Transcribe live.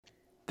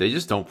They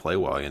just don't play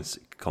well against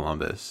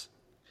Columbus.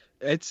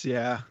 It's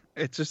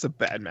just a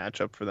bad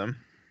matchup for them.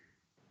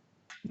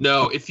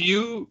 No, if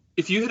you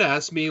had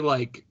asked me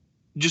like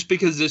just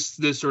because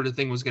this sort of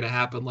thing was going to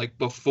happen like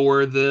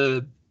before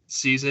the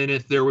season,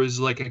 if there was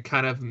like a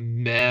kind of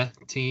meh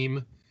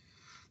team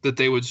that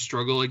they would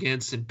struggle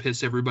against and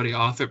piss everybody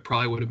off, it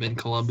probably would have been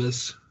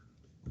Columbus.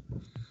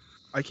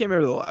 I can't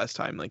remember the last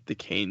time like the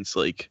Canes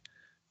like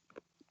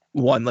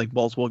won like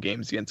multiple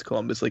games against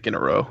Columbus like in a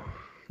row,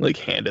 like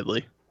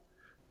handedly.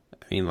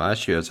 I mean,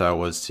 last year that's how it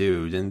was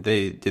too. Didn't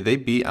they? Did they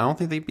beat? I don't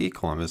think they beat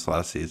Columbus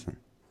last season.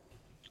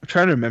 I'm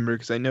trying to remember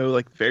because I know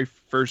like the very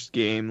first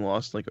game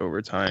lost like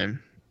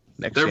overtime.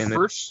 Next Their game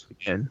first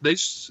again. they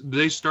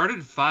started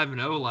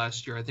 5-0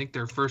 last year. I think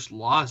their first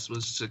loss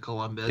was to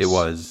Columbus.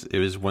 It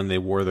was when they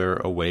wore their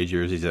away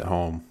jerseys at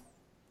home.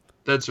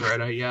 That's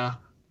right. Yeah.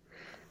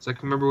 It's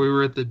like, remember we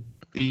were at the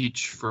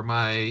beach for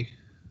my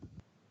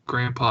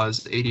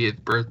grandpa's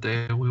 80th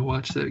birthday and we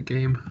watched that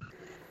game.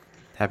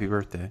 Happy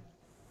birthday.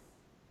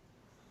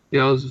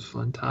 Yeah, it was a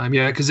fun time.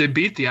 Yeah, because they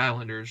beat the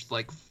Islanders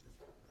like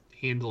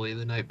handily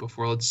the night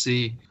before. Let's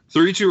see.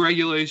 3-2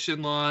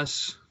 regulation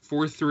loss,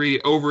 4-3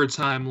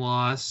 overtime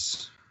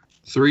loss,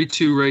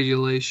 3-2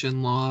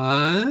 regulation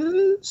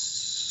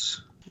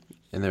loss.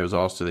 And there was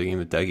also the game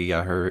that Dougie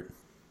got hurt.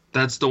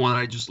 That's the one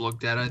I just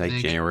looked at, I like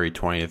think. January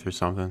 20th or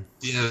something.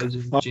 Yeah, it was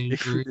in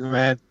January.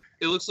 Man,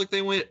 It looks like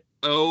they went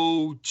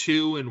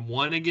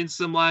 0-2-1 against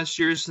them last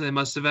year, so they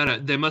must have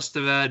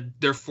had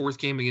their fourth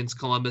game against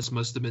Columbus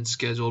must have been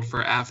scheduled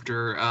for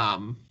after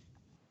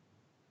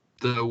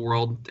the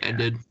world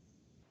ended.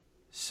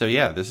 So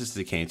yeah, this is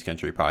the Canes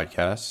Country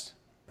podcast.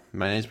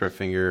 My name is Brett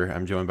Finger.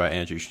 I'm joined by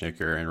Andrew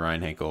Schnicker and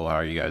Ryan Hinkle. How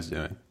are you guys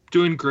doing?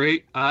 Doing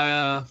great.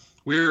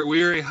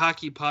 We're a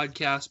hockey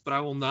podcast, but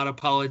I will not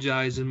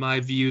apologize in my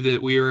view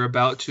that we are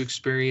about to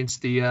experience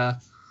the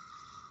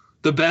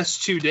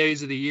best 2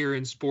 days of the year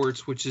in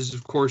sports, which is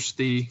of course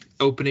the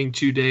opening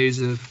 2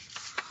 days of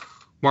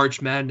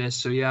March Madness.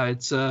 So yeah,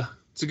 it's a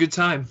good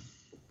time.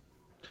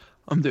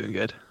 I'm doing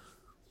good.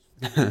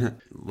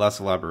 Less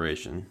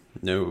elaboration.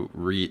 No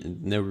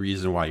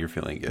reason why you're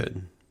feeling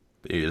good.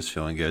 But you're just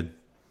feeling good.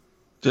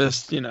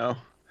 Just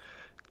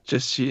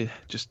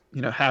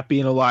happy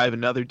and alive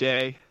another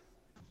day.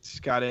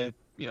 Just gotta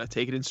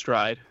take it in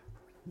stride.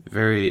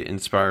 Very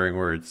inspiring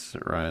words,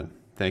 Ryan.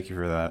 Thank you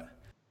for that.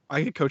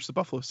 I could coach the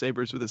Buffalo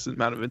Sabres with this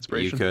amount of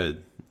inspiration. You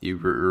could. You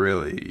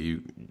really.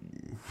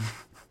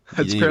 That's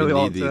you didn't barely even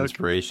all need the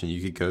inspiration.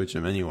 You could coach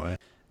them anyway.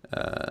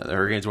 The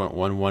Hurricanes went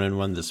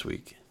 1-1-1 this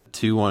week.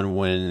 2-1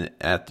 win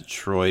at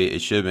Detroit. It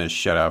should have been a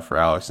shutout for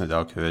Alex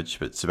Nedeljkovic,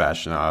 but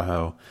Sebastian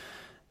Aho,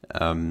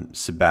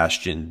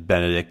 Sebastian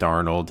Benedict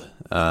Arnold,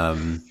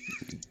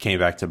 came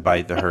back to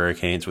bite the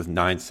Hurricanes with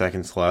 9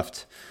 seconds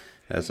left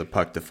as a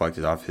puck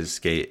deflected off his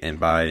skate and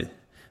by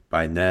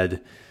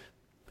Ned.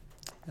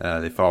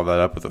 They followed that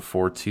up with a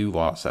 4-2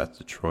 loss at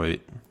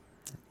Detroit.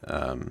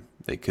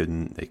 They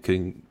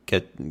couldn't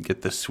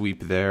get the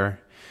sweep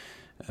there.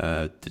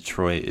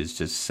 Detroit is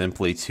just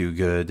simply too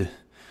good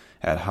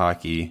at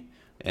hockey,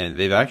 and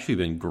they've actually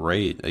been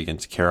great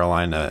against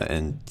Carolina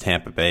and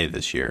Tampa Bay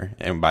this year.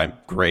 And by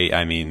great,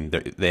 I mean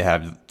they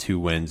have 2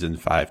 wins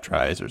and 5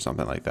 tries or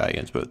something like that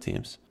against both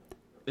teams.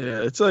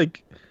 Yeah, it's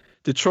like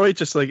Detroit.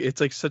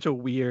 It's like such a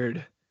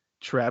weird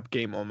trap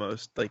game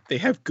almost. Like they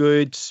have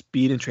good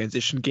speed and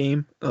transition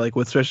game, like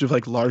especially with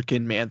like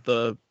Larkin,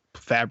 Mantha,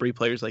 Fabry,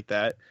 players like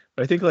that.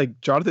 But I think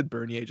like Jonathan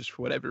Bernier, just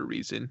for whatever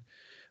reason,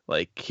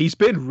 like he's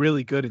been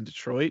really good in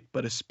Detroit,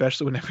 but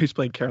especially whenever he's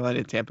playing Carolina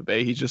and Tampa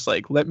Bay, he's just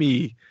like, let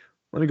me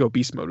go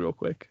beast mode real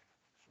quick.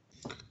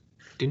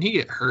 Didn't he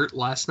get hurt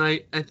last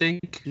night, I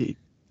think?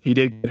 He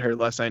did get hurt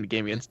last night in the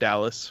game against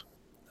Dallas.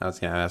 I was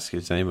going to ask,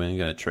 is anybody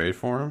going to trade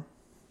for him?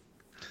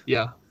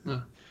 Yeah.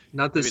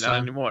 Not this Maybe time.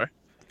 not anymore.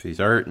 If he's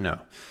hurt, no.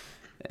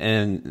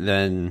 And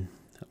then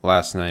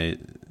last night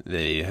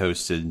they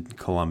hosted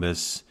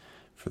Columbus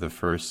for the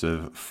first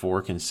of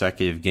 4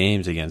 consecutive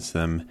games against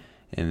them,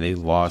 and they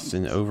lost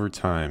in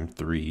overtime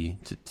 3-2.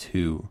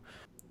 The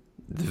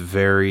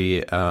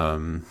very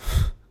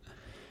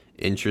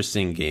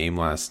interesting game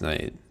last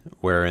night,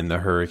 wherein the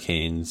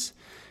Hurricanes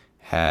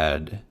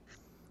had,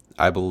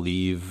 I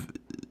believe,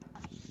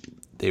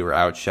 they were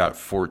outshot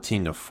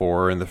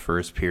 14-4 in the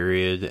first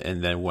period,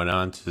 and then went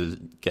on to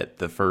get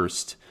the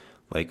first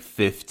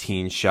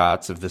 15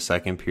 shots of the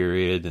second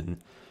period and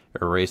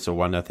erase a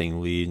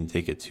 1-0 lead and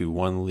take a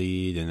 2-1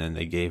 lead, and then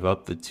they gave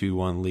up the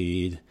 2-1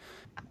 lead.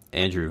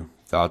 Andrew,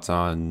 thoughts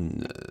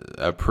on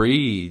a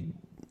pretty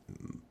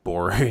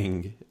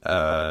boring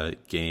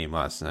game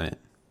last night?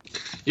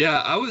 Yeah,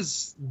 I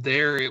was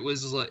there. It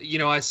was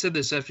I said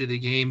this after the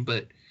game,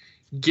 but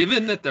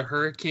given that the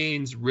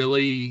Hurricanes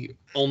really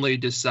only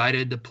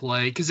decided to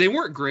play, because they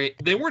weren't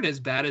great, they weren't as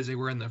bad as they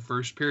were in the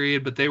first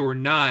period, but they were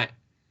not,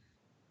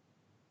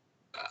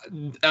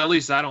 at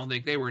least I don't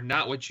think they were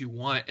not what you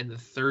want in the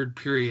third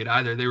period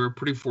either. They were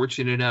pretty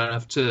fortunate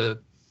enough to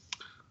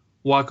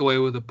walk away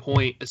with a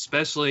point,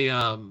 especially,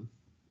 I'm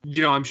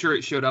sure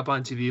it showed up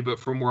on TV, but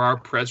from where our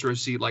press row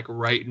seat,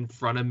 right in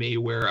front of me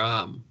where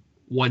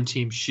one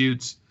team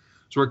shoots,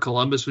 It's where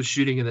Columbus was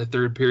shooting in the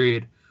third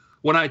period.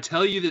 When I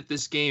tell you that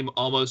this game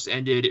almost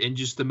ended in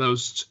just the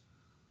most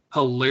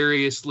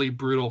hilariously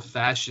brutal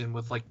fashion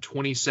with like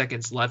 20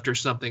 seconds left or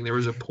something, there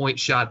was a point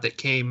shot that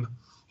came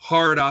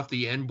hard off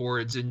the end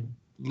boards and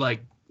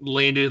like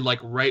landed like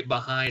right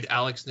behind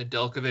Alex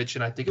Nedeljkovic,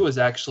 and I think it was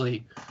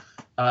actually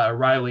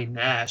Riley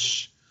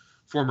Nash,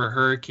 former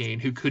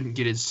Hurricane, who couldn't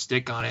get his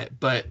stick on it.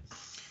 But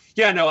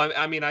yeah, no,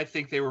 I mean, I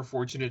think they were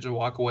fortunate to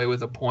walk away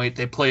with a point.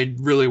 They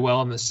played really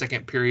well in the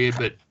second period,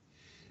 but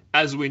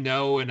as we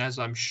know, and as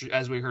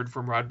as we heard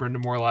from Rod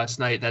Brindamore last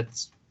night,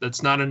 that's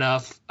not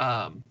enough.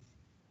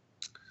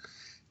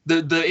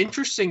 The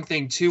interesting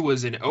thing too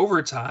was in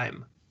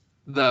overtime,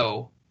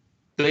 though.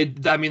 They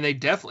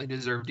definitely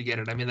deserved to get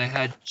it. I mean, they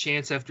had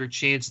chance after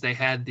chance. They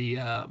had the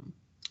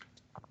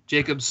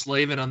Jacob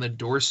Slavin on the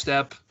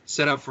doorstep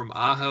set up from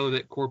Aho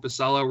that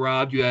Korpisalo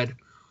robbed. You had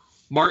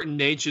Martin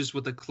Necas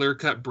with a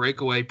clear-cut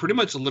breakaway, pretty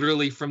much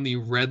literally from the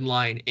red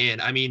line in.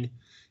 I mean,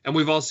 and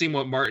we've all seen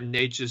what Martin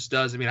Necas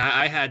does. I mean,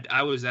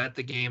 I was at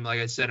the game, like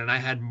I said, and I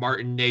had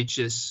Martin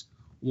Necas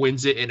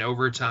wins it in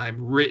overtime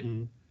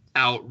written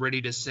out,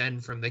 ready to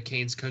send from the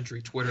Canes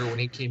Country Twitter when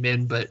he came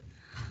in, but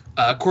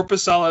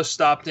Korpisalo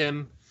stopped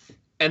him,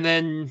 and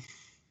then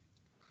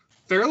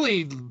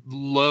fairly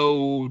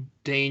low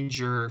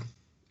danger,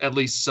 at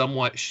least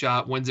somewhat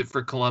shot, wins it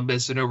for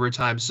Columbus in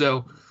overtime.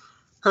 So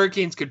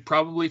Hurricanes could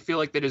probably feel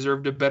like they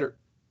deserved a better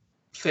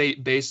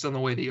fate based on the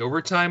way the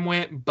overtime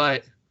went,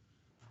 but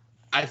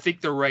I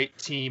think the right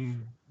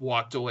team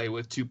walked away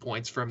with 2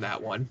 points from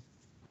that one.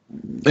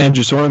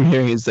 Andrew, so what I'm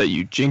hearing is that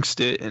you jinxed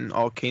it, and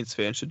all Canes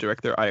fans should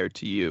direct their ire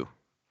to you.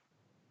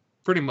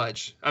 Pretty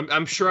much.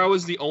 I'm sure I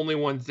was the only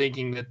one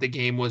thinking that the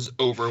game was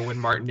over when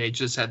Martin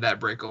Necas had that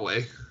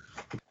breakaway.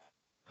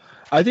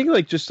 I think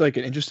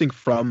an interesting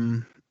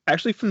from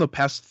the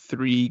past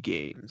 3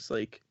 games,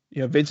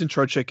 Vincent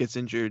Trocheck gets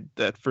injured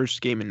that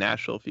first game in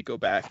Nashville, if you go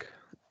back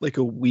like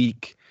a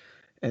week.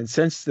 And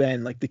since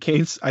then, I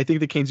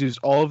think the Canes used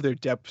all of their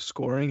depth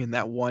scoring in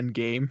that one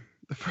game.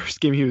 The first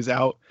game he was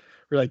out,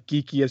 where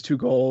Geekie has 2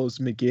 goals,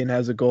 McGinn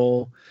has a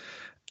goal.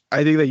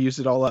 I think they used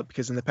it all up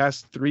because in the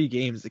past 3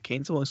 games, the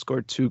Canes only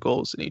scored 2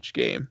 goals in each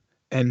game.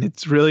 And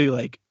it's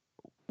really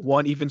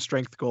one even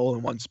strength goal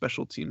and 1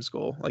 special teams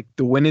goal.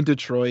 The win in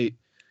Detroit,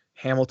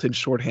 Hamilton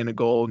shorthanded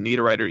goal,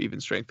 Niederreiter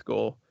even strength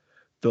goal.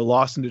 The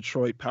loss in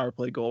Detroit, power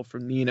play goal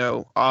from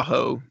Nino,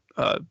 Aho,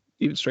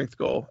 even strength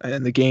goal. And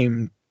then the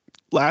game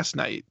last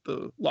night,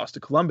 the loss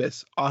to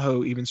Columbus,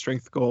 Aho even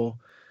strength goal,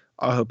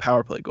 Aho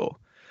power play goal.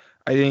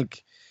 I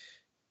think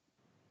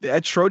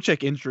that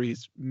Trocheck injury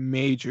is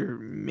major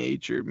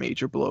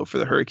blow for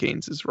the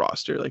Hurricanes'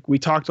 roster. We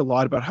talked a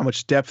lot about how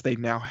much depth they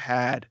now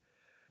had,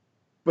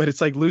 but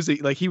it's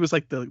losing. He was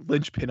the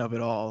linchpin of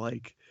it all.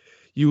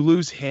 You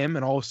lose him,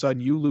 and all of a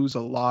sudden you lose a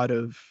lot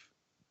of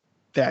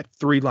that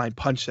 3-line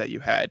punch that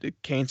you had. The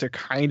Canes are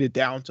kind of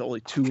down to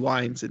only 2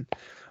 lines, and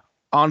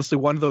honestly,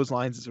 one of those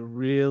lines is a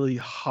really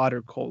hot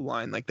or cold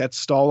line. That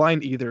Stahl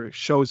line either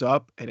shows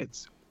up and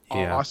it's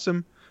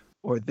awesome,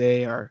 or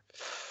they are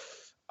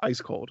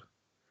ice cold.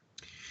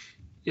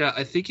 Yeah,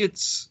 I think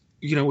it's,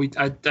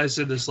 I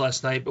said this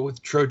last night, but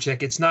with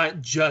Trocheck, it's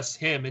not just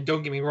him. And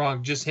don't get me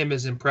wrong, just him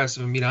is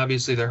impressive. I mean,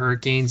 obviously the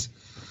Hurricanes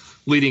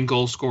leading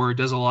goal scorer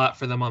does a lot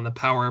for them on the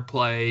power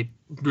play,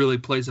 really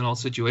plays in all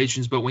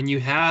situations. But when you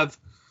add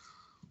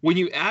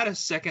a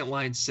second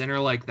line center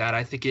like that,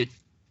 I think it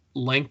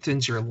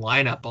lengthens your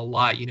lineup a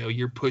lot.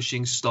 You're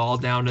pushing Stahl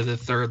down to the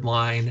third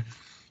line.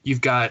 You've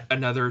got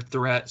another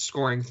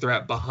scoring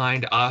threat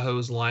behind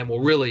Aho's line. Well,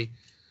 really,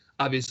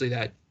 obviously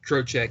that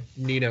Trocheck,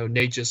 Nino,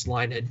 Necas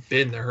line has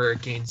been the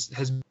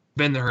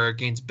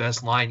Hurricanes'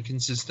 best line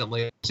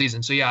consistently all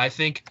season. So yeah, I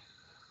think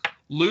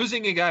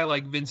losing a guy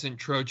like Vincent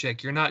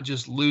Trocheck, you're not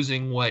just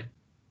losing what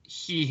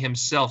he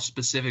himself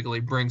specifically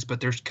brings, but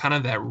there's kind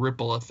of that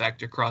ripple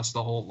effect across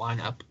the whole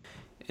lineup.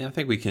 And I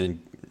think we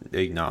can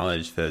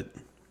acknowledge that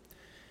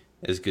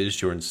as good as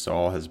Jordan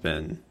Stahl has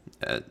been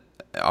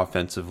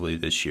offensively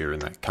this year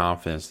and that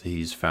confidence that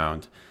he's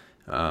found,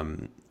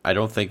 I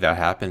don't think that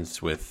happens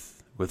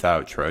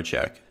without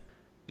Trocheck.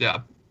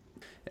 Yeah.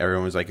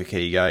 Everyone was like,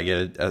 okay, you got to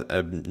get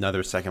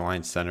another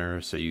second-line center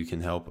so you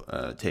can help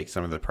take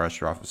some of the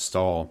pressure off of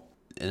Stahl.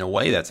 In a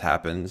way, that's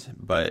happened,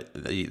 but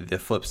the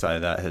flip side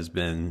of that has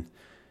been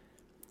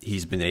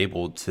he's been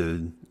able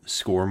to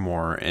score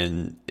more,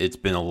 and it's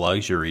been a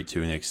luxury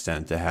to an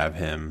extent to have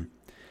him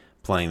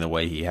playing the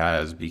way he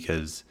has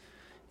because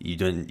you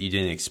didn't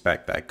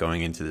expect that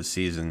going into the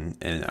season,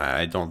 and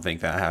I don't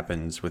think that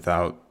happens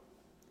without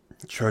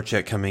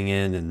Trocheck coming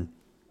in and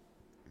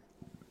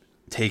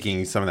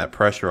taking some of that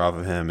pressure off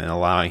of him and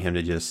allowing him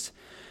to just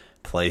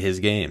play his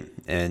game.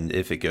 And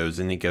if it goes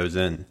in, it goes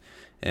in.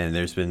 And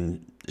there's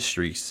been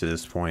streaks to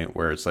this point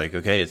where it's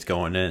okay, it's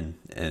going in,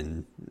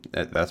 and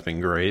that's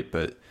been great.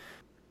 But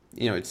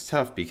it's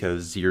tough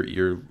because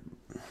you're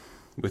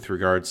with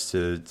regards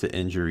to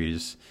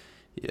injuries.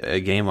 A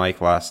game like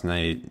last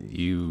night,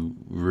 you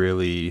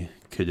really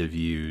could have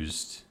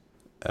used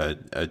a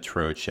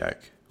Trocheck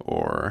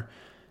or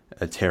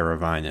a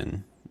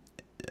Teravainen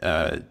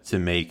to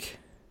make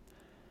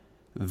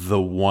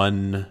the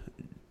one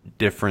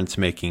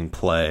difference-making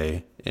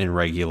play in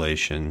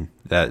regulation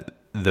that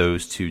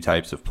those two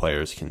types of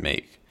players can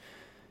make.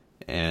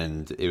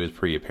 And it was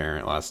pretty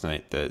apparent last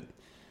night that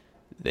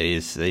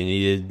they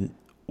needed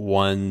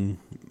one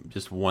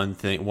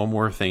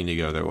more thing to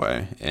go their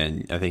way.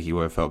 And I think you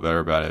would have felt better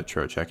about it if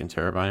Trocheck and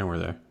Teravainen were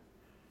there.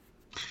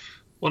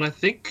 Well, I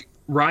think,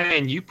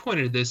 Ryan, you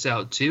pointed this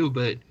out too,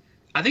 but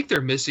I think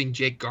they're missing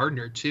Jake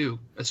Gardiner too,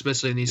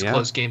 especially in these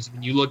close games.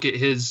 When you look at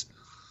his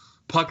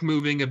puck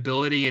moving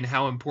ability and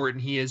how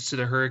important he is to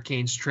the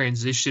Hurricanes'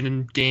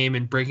 transition game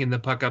and breaking the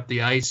puck up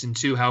the ice, and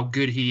two, how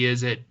good he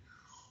is at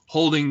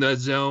holding the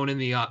zone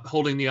and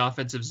holding the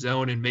offensive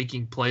zone and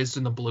making plays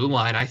in the blue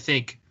line. I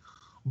think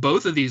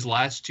both of these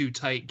last two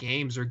tight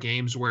games are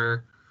games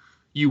where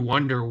you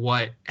wonder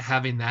what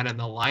having that in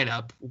the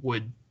lineup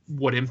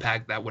what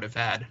impact that would have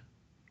had.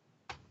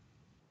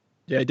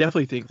 Yeah, I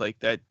definitely think like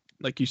that,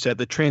 like you said,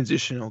 the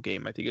transitional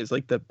game I think is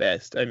like the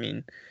best. I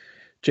mean,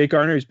 Jake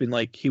Gardiner has been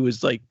like, he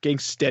was like getting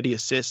steady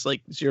assists,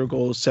 like 0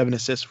 goals, 7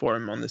 assists for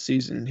him on the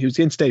season. He was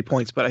getting steady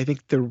points, but I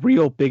think the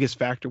real biggest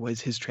factor was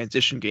his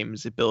transition game,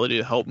 his ability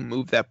to help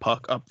move that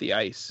puck up the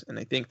ice. And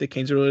I think the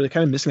Canes are really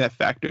kind of missing that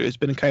factor. It's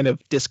been kind of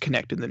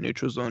disconnect in the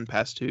neutral zone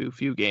past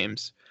few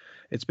games.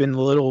 It's been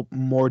a little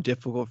more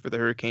difficult for the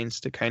Hurricanes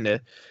to kind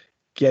of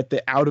get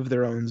the out of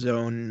their own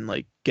zone and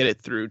like get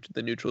it through to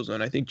the neutral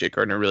zone. I think Jake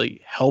Gardiner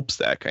really helps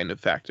that kind of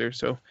factor.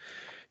 So,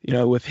 you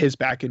know, with his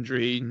back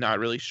injury, not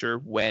really sure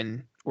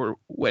when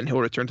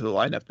he'll return to the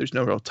lineup. There's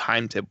no real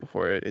timetable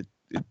for it.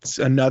 It's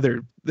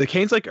another, the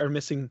Canes like are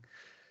missing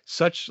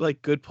such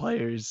like good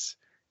players,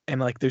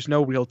 and like there's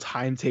no real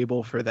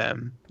timetable for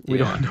them. We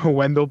don't know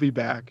when they'll be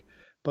back.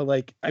 But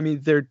like, I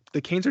mean, the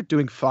Canes are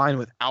doing fine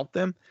without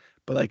them,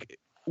 but like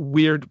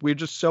we're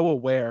just so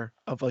aware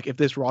of like if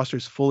this roster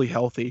is fully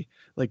healthy,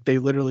 like they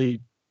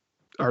literally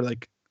are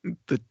like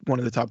one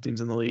of the top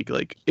teams in the league,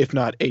 like if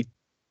not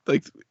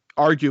like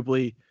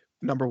arguably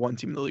number one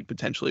team in the league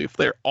potentially if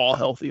they're all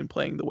healthy and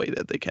playing the way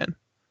that they can.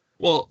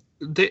 Well,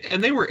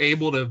 they were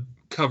able to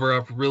cover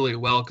up really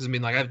well because I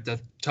mean, like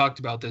I've talked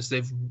about this,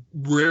 they've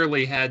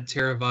rarely had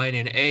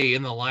Teravainen A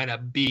in the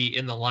lineup, B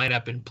in the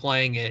lineup, and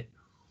playing it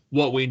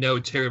what we know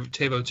Teuvo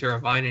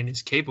Teravainen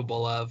is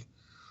capable of.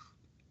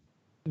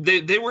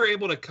 They were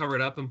able to cover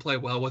it up and play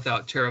well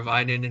without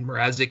Teravainen and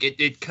Mrazek.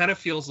 It kind of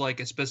feels like,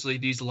 especially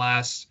these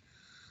last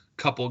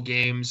couple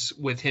games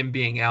with him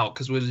being out,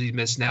 because what does he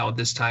miss now at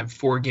this time?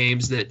 4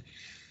 games, that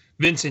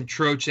Vincent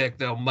Trocheck,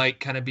 though, might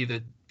kind of be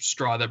the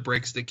straw that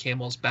breaks the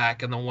camel's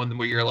back, and the one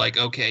where you're like,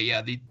 okay,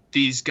 yeah,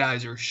 these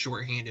guys are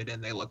shorthanded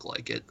and they look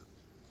like it.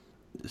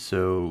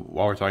 So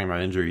while we're talking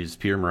about injuries,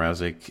 Peter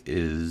Mrazek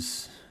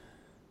is...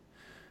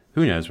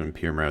 Who knows when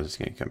Peter Mrazek's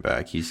going to come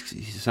back?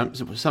 He's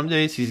some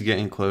days he's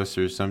getting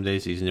closer, some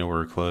days he's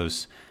nowhere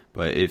close,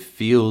 but it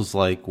feels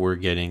like we're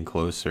getting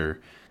closer.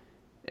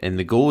 And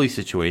the goalie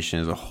situation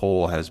as a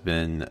whole has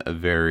been a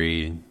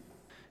very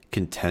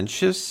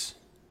contentious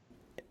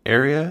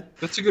area.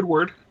 That's a good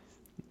word.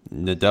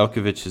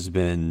 Nedeljkovic has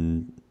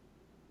been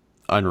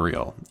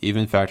unreal.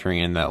 Even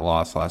factoring in that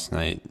loss last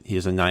night, he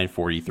has a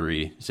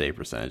 .943 save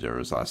percentage over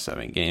his last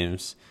 7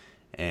 games.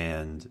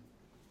 And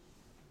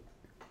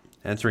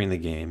entering the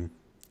game,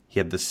 he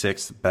had the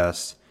 6th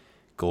best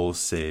goals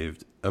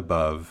saved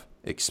above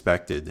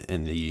expected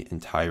in the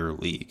entire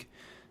league.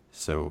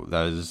 So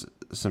that is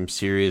some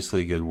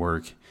seriously good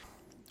work.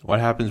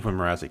 What happens when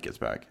Mrazek gets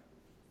back?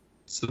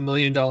 It's the $1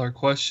 million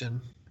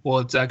question. Well,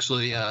 it's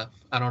actually, I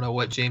don't know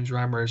what James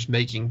Reimer is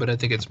making, but I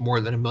think it's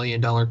more than $1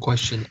 million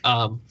question.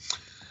 I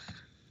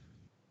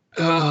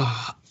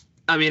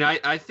mean,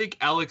 I think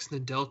Alex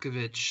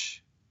Nedeljkovic,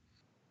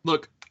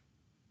 look,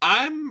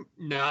 I'm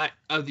not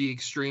of the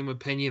extreme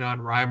opinion on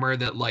Reimer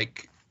that,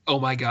 like, oh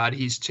my God,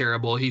 he's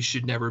terrible, he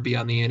should never be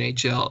on the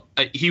NHL.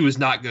 He was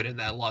not good in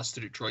that loss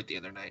to Detroit the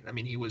other night. I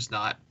mean, he was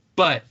not.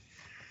 But,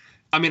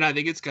 I mean, I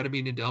think it's got to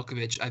be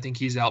Nedeljkovic. I think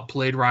he's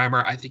outplayed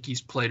Reimer. I think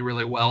he's played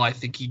really well. I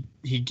think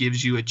he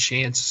gives you a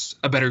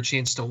better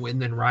chance to win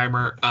than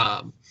Reimer.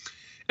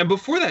 And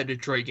before that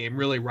Detroit game,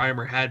 really,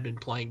 Reimer had been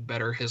playing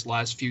better his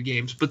last few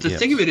games. But the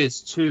thing of it is,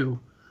 too,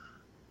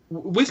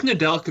 with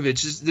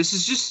Nedeljkovic, this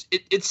is just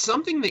it's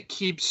something that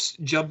keeps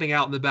jumping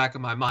out in the back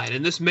of my mind,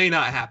 and this may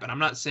not happen. I'm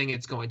not saying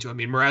it's going to. I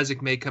mean,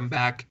 Mrazek may come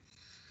back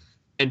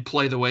and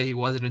play the way he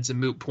was, and it's a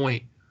moot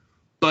point.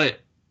 But,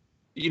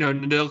 you know,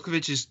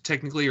 Nedeljkovic is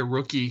technically a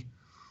rookie.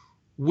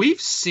 We've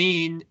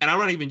seen, and I'm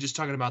not even just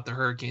talking about the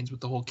Hurricanes with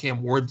the whole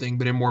Cam Ward thing,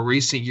 but in more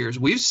recent years,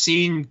 we've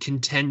seen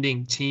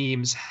contending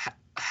teams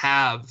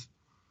have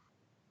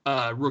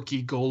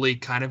rookie goalie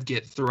kind of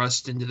get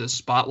thrust into the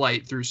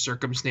spotlight through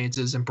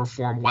circumstances and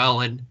perform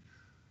well, and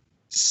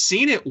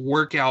seen it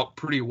work out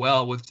pretty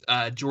well with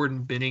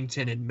Jordan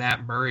Binnington and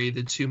Matt Murray,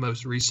 the 2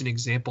 most recent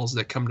examples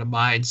that come to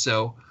mind.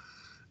 So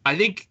I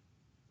think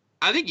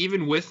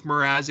even with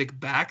Mrazek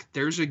back,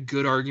 there's a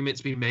good argument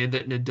to be made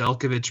that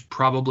Nedeljkovic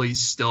probably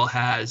still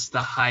has the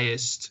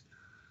highest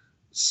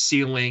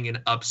ceiling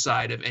and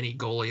upside of any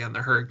goalie on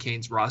the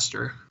Hurricanes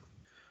roster.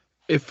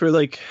 For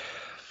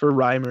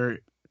Reimer,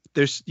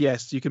 there's,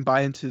 yes, you can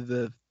buy into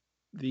the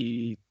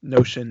the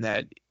notion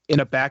that in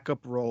a backup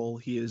role,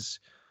 he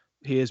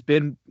has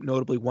been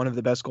notably one of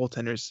the best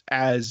goaltenders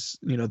as,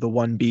 the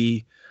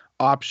 1B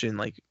option.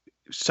 Like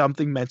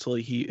something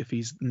mentally, if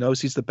he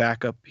knows he's the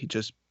backup, he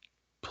just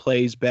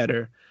plays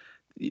better.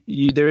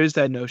 There is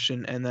that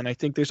notion. And then I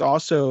think there's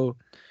also,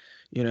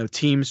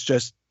 teams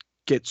just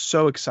get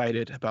so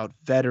excited about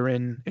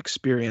veteran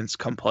experience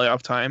come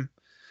playoff time.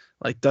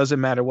 Like, doesn't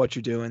matter what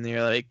you're doing.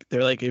 They're like,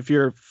 if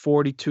you're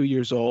 42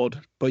 years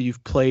old, but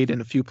you've played in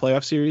a few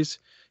playoff series,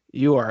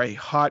 you are a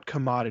hot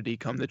commodity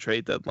come the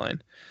trade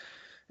deadline.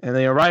 And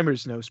then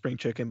Reimer's no spring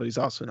chicken, but he's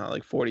also not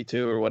like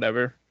 42 or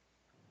whatever.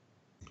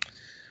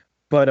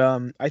 But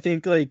I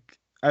think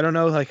I don't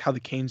know how the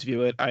Canes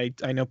view it.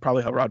 I know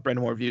probably how Rod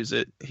Brind'Amour views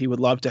it. He would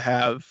love to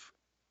have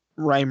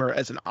Reimer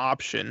as an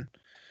option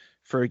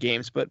for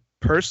games, but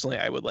personally,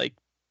 I would like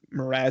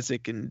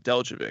Mrazek and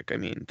Deljevic. I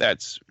mean,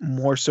 that's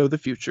more so the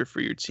future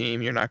for your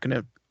team.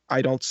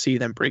 I don't see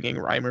them bringing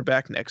Reimer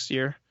back next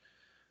year.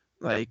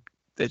 Like,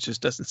 that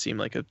just doesn't seem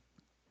like a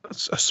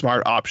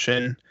smart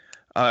option.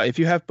 If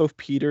you have both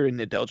Peter and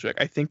Nedeljkovic,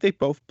 I think they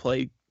both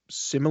play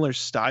similar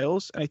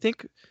styles. And I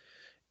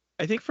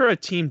think for a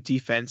team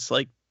defense,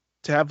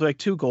 to have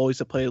two goalies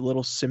that play a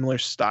little similar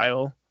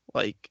style,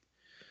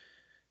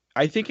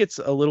 I think it's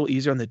a little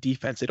easier on the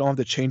defense. They don't have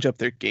to change up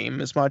their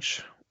game as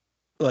much.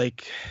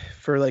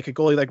 For a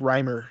goalie like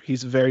Reimer,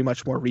 he's very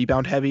much more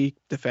rebound heavy.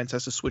 Defense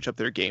has to switch up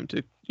their game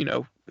to,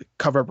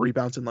 cover up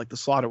rebounds in the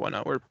slot or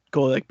whatnot. Where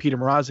goalie like Peter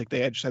Mrazek,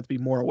 they just have to be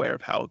more aware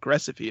of how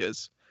aggressive he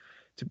is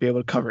to be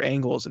able to cover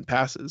angles and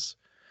passes.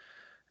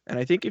 And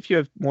I think if you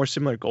have more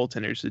similar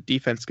goaltenders, the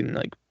defense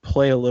can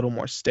play a little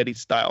more steady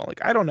style.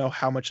 I don't know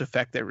how much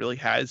effect that really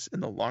has in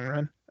the long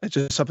run. It's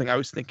just something I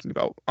was thinking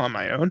about on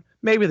my own.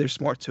 Maybe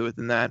there's more to it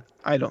than that.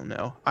 I don't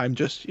know. I'm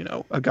just,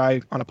 a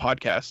guy on a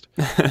podcast.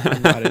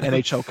 I'm not an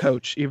NHL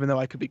coach, even though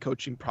I could be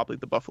coaching probably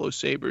the Buffalo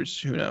Sabres.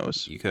 Who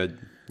knows? You could.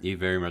 You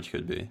very much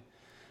could be.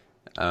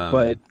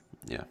 But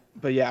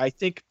yeah, I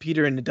think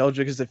Peter and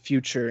Nedeljkovic is the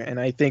future. And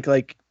I think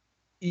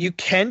you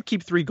can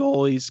keep three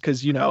goalies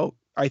because,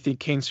 I think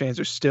Canes fans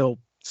are still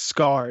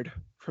scarred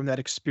from that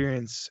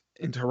experience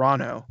in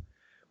Toronto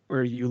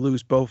where you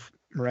lose both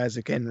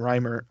Mrazek and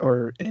Reimer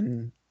or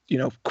in,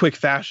 quick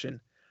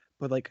fashion.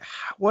 But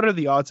what are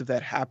the odds of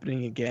that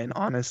happening again,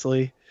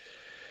 honestly?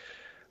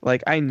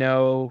 I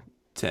know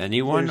to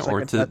anyone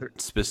or to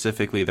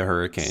specifically the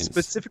Hurricanes?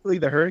 Specifically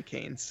the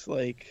Hurricanes.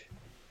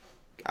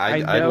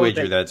 I'd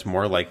wager that it's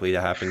more likely to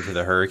happen to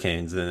the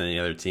Hurricanes than any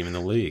other team in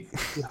the league.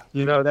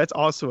 That's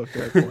also a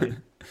fair point.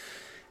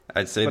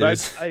 I'd say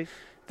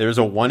there's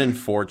a 1 in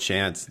 4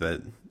 chance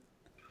that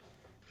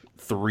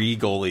 3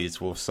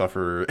 goalies will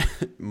suffer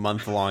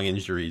month-long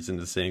injuries in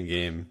the same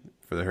game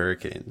for the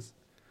Hurricanes.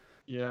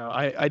 Yeah,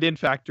 I didn't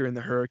factor in the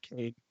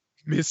Hurricane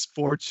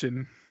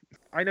misfortune.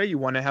 I know you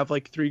want to have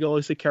 3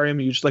 goalies to carry them.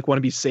 You just want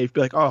to be safe.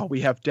 Be oh, we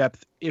have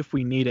depth if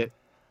we need it.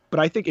 But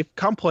I think if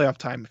come playoff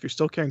time, if you're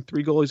still carrying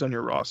 3 goalies on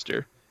your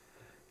roster,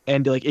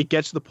 and it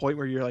gets to the point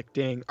where you're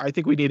dang, I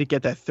think we need to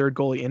get that third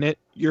goalie in it,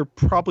 you're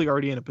probably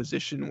already in a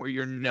position where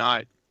you're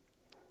not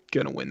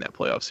gonna win that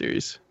playoff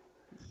series.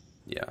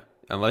 Yeah,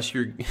 unless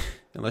you're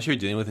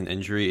dealing with an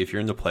injury. If you're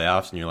in the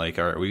playoffs and you're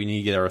all right, we need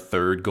to get our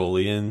third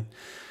goalie in,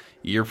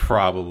 you're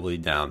probably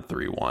down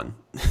 3-1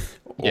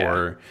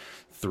 or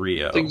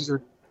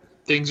 3-0.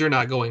 Things are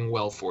not going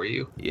well for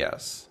you.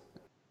 Yes.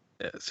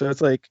 Yeah, so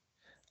it's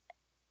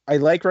I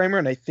like Reimer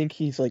and I think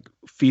he's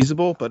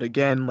feasible, but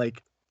again,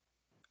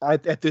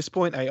 at this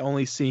point, I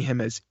only see him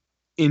as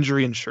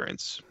injury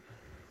insurance.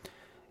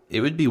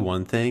 It would be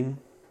one thing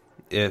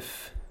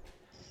if,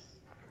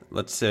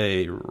 let's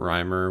say,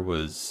 Reimer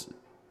was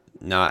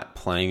not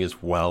playing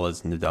as well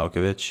as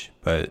Nedeljkovic,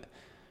 but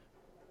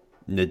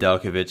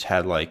Nedeljkovic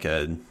had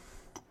a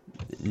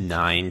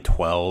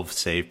 912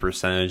 save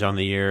percentage on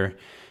the year,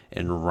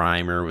 and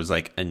Reimer was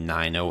a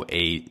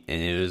 908,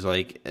 and it was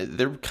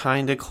they're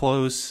kind of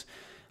close.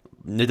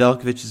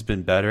 Nedeljkovic has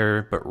been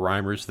better, but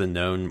Reimer's the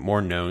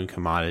more known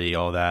commodity,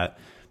 all that.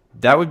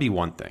 That would be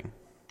one thing.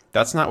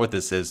 That's not what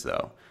this is,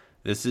 though.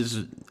 This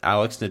is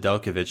Alex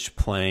Nedeljkovic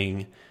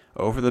playing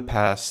over the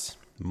past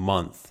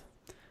month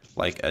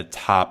a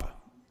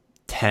top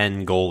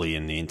 10 goalie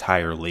in the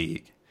entire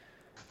league.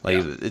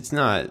 It's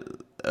not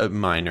a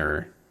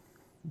minor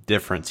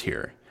difference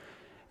here.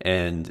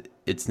 And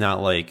it's not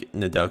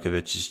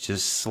Nedeljkovic is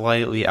just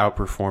slightly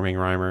outperforming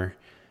Reimer.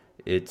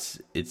 It's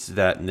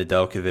that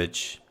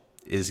Nedeljkovic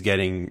is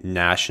getting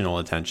national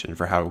attention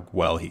for how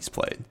well he's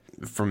played.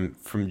 From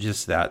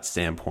just that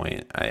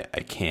standpoint, I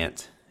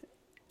can't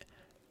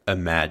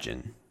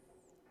imagine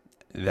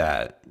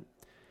that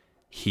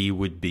he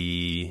would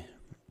be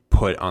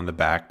put on the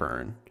back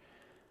burn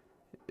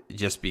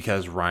just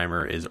because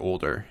Reimer is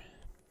older.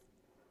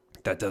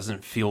 That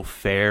doesn't feel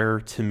fair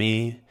to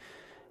me.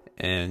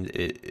 And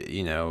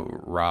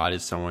Rod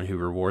is someone who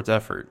rewards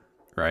effort,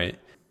 right?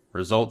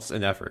 Results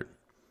and effort.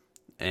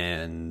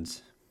 And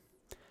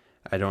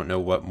I don't know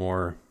what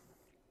more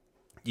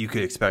you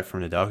could expect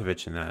from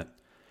Nedeljkovic in that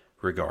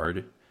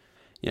regard.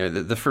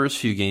 The first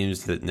few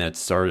games that Nets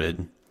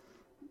started,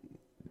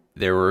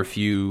 there were a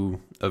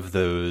few of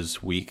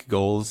those weak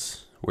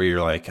goals where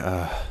you're like,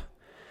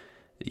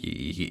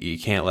 you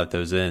can't let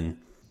those in.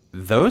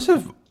 Those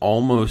have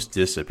almost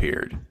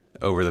disappeared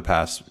over the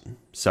past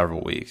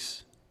several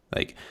weeks.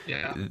 Like,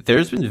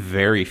 there's been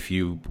very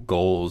few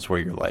goals where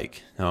you're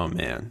like, oh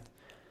man,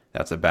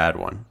 that's a bad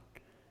one.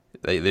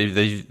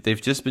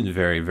 They've just been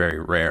very, very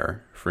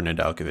rare for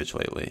Nedeljkovic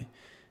lately,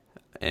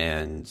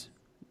 and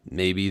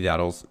maybe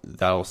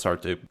that'll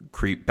start to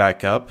creep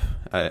back up.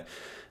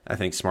 I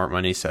think Smart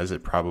Money says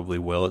it probably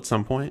will at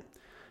some point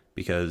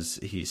because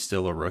he's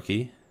still a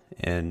rookie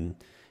and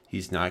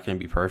he's not going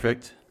to be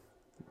perfect.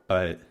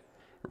 But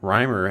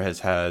Reimer has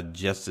had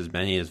just as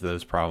many of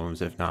those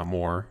problems, if not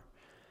more,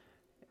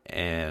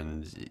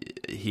 and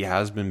he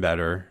has been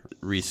better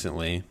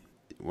recently.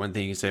 One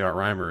thing you can say about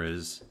Reimer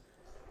is,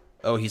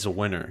 he's a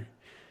winner.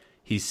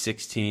 He's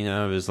 16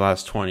 out of his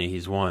last 20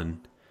 he's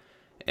won.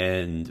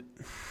 And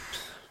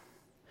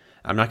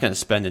I'm not going to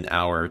spend an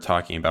hour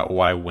talking about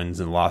why wins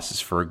and losses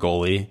for a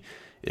goalie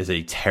is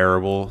a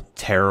terrible,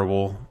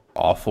 terrible,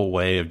 awful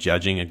way of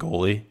judging a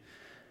goalie.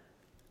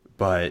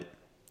 But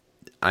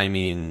I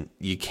mean,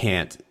 you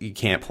can't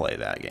play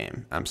that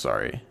game. I'm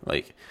sorry.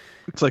 Like,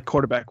 it's like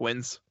quarterback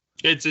wins.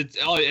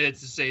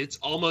 It's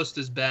almost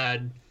as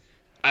bad.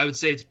 I would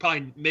say it's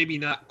probably maybe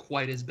not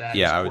quite as bad.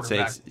 Yeah, as I would say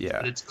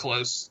but it's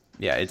close.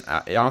 Yeah,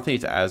 I don't think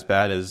it's as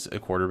bad as a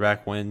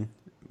quarterback win,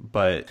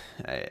 but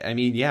I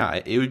mean, yeah,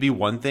 it would be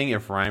one thing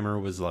if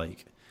Reimer was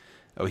like,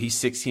 he's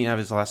 16 out of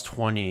his last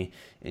 20,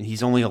 and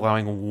he's only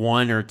allowing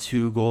 1 or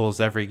 2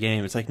 goals every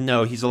game. It's like,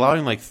 no, he's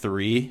allowing like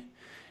 3,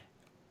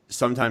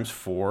 sometimes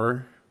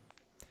 4,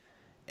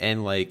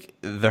 and like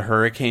the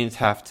Hurricanes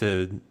have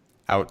to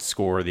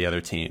outscore the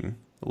other team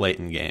late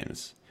in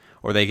games,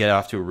 or they get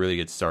off to a really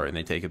good start and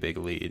they take a big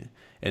lead,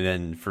 and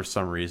then for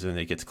some reason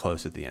it gets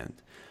close at the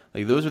end.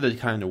 Like, those are the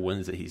kind of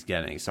wins that he's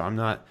getting. So I'm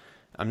not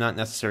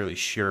necessarily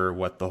sure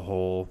what the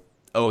whole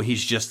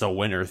he's just a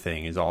winner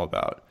thing is all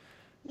about.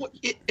 Well,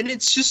 and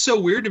it's just so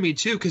weird to me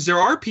too, because there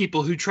are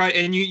people who try,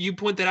 and you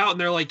point that out, and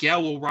they're like, yeah,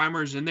 well,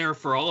 Reimer's in there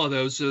for all of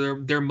those, so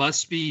there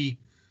must be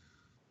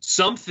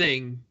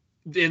something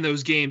in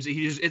those games.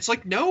 It's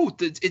like, no,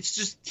 it's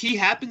just he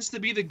happens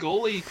to be the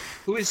goalie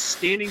who is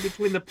standing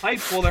between the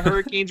pipes while the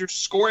Hurricanes are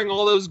scoring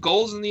all those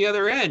goals in the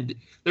other end.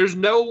 There's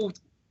no,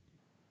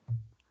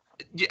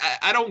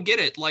 I don't get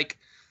it. Like,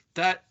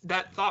 that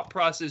thought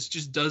process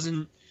just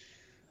doesn't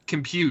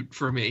compute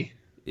for me.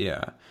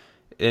 Yeah.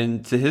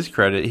 And to his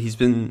credit, he's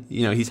been,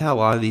 he's had a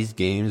lot of these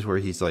games where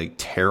he's like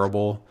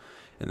terrible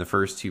in the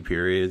first 2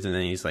 periods, and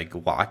then he's like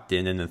locked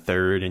in the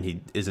third, and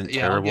he isn't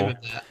terrible. I'll give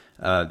it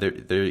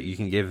that. There, you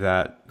can give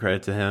that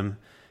credit to him,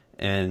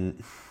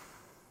 and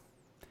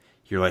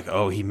you're like,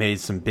 he made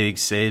some big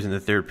saves in the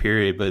third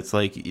period, but it's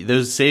like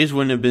those saves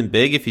wouldn't have been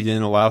big if he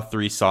didn't allow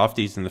 3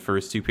 softies in the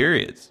first 2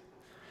 periods.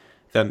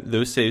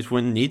 Those saves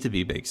wouldn't need to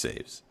be big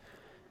saves.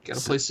 Got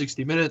to play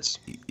 60 minutes.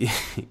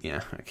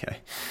 Yeah, okay.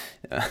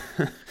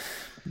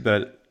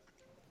 But,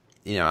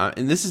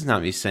 and this is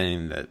not me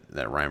saying that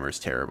Reimer's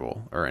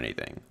terrible or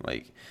anything.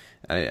 Like,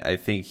 I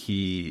think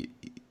he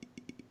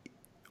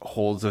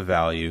holds a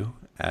value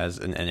as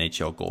an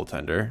NHL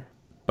goaltender.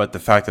 But the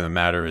fact of the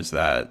matter is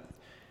that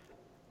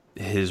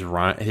his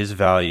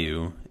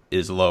value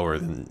is lower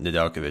than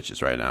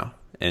Nedeljkovic's right now.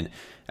 And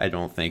I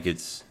don't think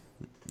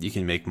you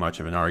can make much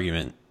of an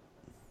argument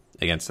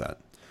against that.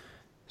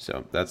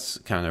 So that's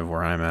kind of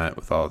where I'm at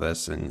with all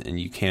this, and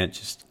you can't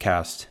just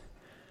cast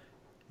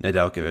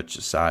Nedeljkovic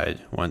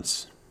aside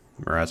once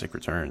Mrazek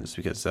returns,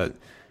 because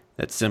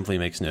that simply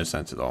makes no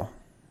sense at all.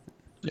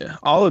 Yeah,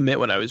 I'll admit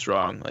when I was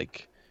wrong.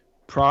 Like,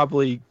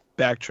 probably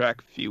backtrack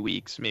a few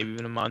weeks, maybe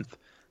even a month.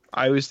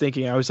 I was like,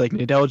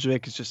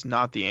 Nedeljkovic is just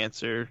not the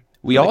answer.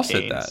 We all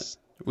said that.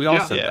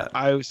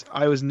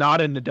 I was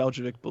not a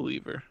Nedeljkovic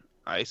believer.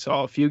 I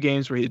saw a few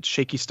games where he had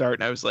shaky start,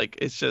 and I was like,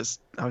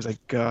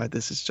 God,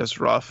 this is just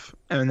rough.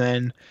 And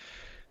then,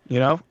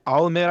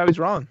 I'll admit I was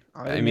wrong.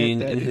 I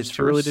mean, in his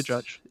early to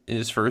judge. In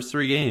his first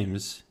 3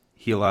 games,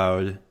 he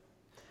allowed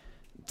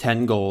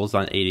 10 goals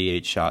on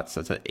 88 shots.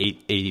 That's an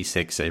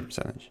 86 save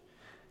percentage.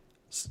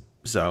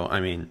 So, I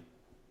mean,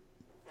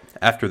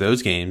 after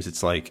those games,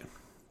 it's like,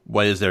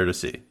 what is there to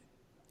see?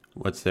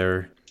 What's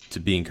there to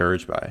be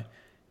encouraged by?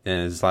 In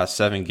his last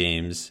 7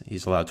 games,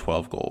 he's allowed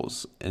 12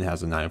 goals and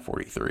has a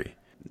 943.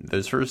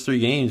 Those first 3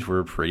 games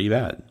were pretty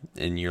bad.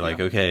 And you're like,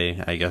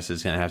 okay, I guess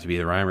it's going to have to be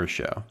the Reimer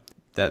show.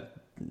 That,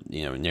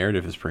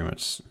 narrative has pretty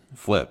much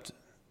flipped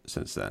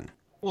since then.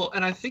 Well,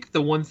 and I think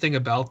the one thing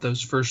about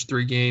those first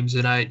 3 games,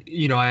 and I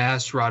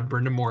asked Rod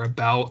Brindamore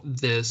about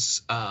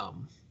this,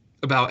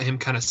 about him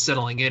kind of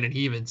settling in, and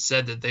he even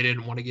said that they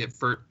didn't want to get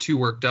too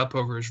worked up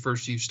over his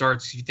first few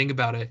starts. If you think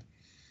about it,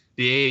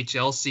 the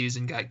AHL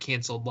season got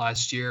canceled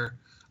last year.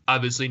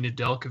 Obviously,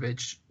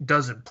 Nedeljkovic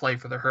doesn't play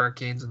for the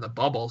Hurricanes in the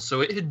bubble,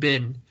 so it had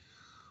been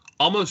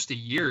almost a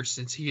year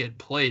since he had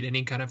played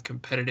any kind of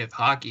competitive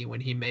hockey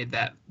when he made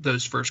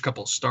those first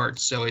couple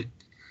starts. So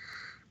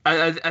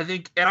I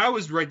think, and I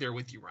was right there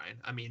with you, Ryan.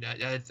 I mean,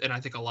 and I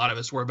think a lot of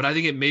us were, but I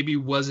think it maybe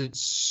wasn't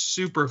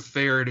super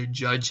fair to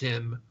judge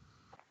him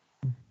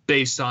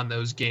based on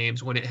those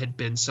games when it had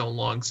been so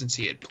long since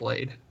he had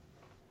played.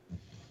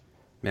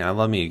 Man, I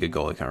love me a good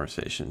goalie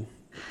conversation.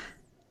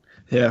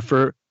 Yeah,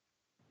 for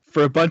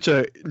a bunch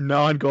of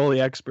non-goalie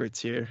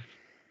experts here,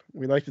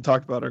 we like to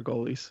talk about our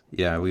goalies.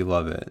 Yeah, we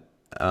love it.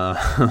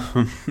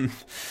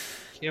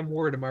 Cam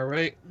Ward, am I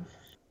right?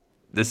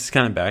 This is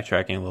kind of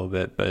backtracking a little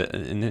bit, but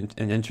an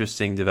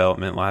interesting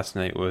development last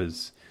night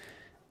was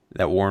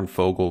that Warren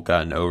Fogle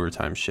got an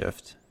overtime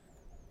shift.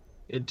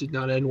 It did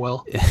not end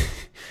well.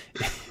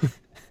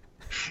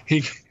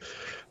 It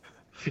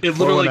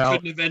literally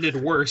couldn't have ended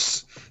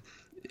worse.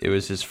 It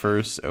was his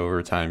first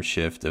overtime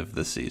shift of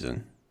the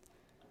season.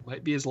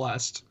 Might be his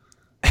last.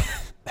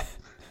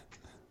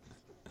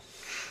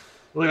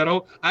 Like,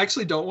 I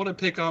actually don't want to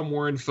pick on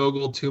Warren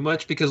Fogle too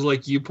much because,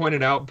 like you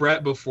pointed out,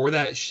 Brett, before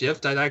that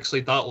shift, I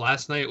actually thought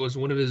last night was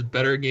one of his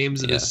better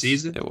games of the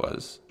season. It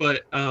was.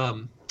 But,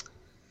 and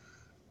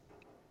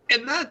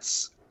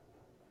that's,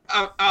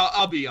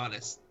 I'll be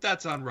honest,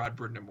 that's on Rod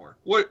Brindamore.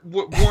 What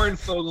Warren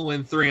Fogle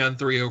in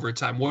 3-on-3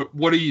 overtime?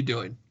 What are you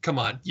doing? Come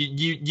on,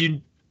 you.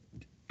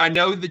 I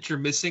know that you're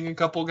missing a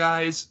couple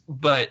guys,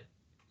 but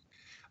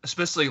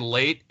especially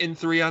late in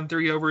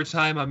 3-on-3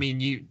 overtime, I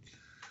mean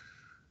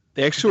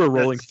They actually were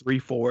rolling 3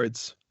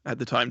 forwards at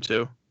the time,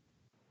 too.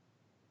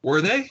 Were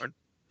they?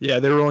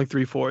 Yeah, they were rolling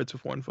 3 forwards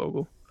with Warren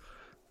Fogle.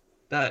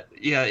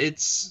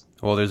 It's...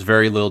 Well, there's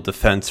very little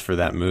defense for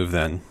that move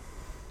then.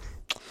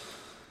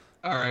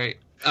 All right.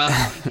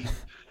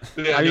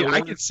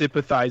 I can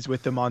sympathize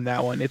with him on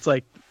that one. It's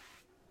like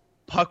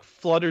puck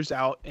flutters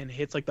out and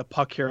hits like the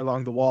puck here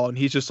along the wall, and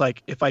he's just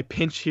like, if I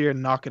pinch here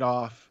and knock it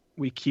off,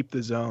 we keep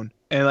the zone.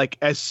 And like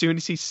as soon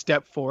as he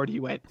stepped forward,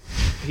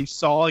 he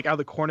saw like out of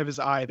the corner of his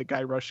eye the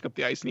guy rushing up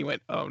the ice, and he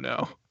went, "Oh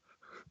no."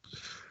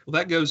 Well,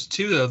 that goes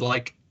too though.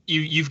 Like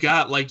you've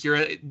got like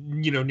you're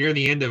near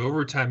the end of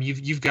overtime.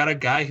 You've got a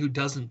guy who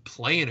doesn't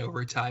play in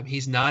overtime.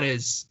 He's not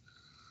as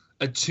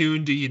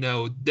attuned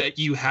to that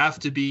you have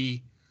to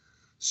be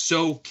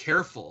so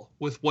careful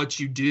with what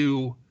you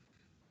do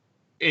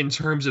in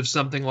terms of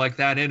something like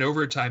that in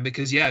overtime,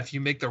 because if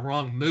you make the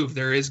wrong move,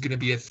 there is going to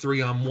be a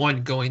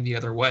 3-on-1 going the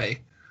other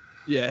way.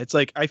 Yeah, it's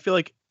like I feel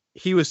like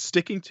he was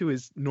sticking to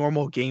his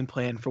normal game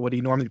plan for what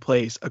he normally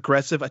plays: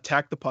 aggressive,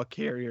 attack the puck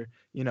carrier,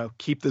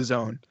 keep the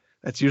zone.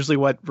 That's usually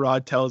what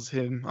Rod tells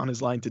him on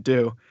his line to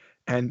do.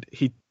 And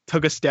he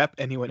took a step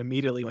and he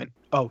immediately went,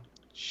 "Oh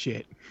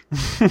shit."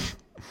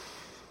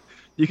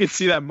 You can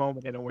see that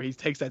moment in him where he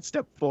takes that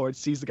step forward,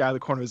 sees the guy in the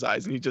corner of his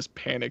eyes, and he just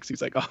panics.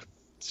 He's like, "Oh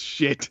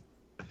shit."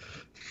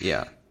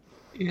 Yeah.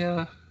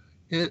 Yeah.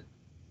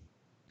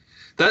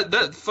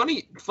 That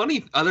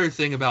funny other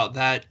thing about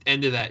that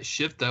end of that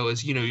shift though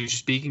is, you're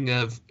speaking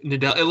of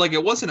Nedeljkovic, like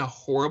it wasn't a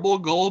horrible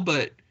goal,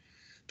 but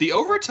the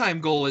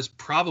overtime goal is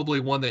probably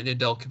one that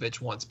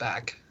Nedeljkovic wants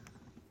back.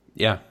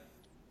 Yeah.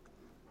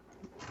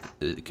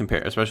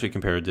 Especially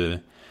compared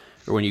to,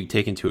 or when you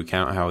take into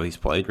account how he's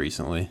played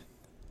recently.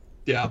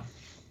 Yeah.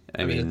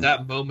 I mean, at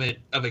that moment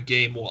of a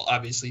game, well,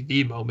 obviously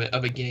the moment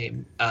of a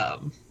game,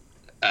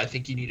 I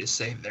think you need a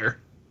save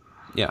there.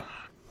 Yeah.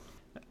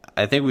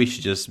 I think we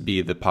should just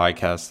be the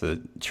podcast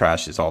that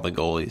trashes all the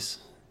goalies.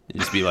 And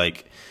just be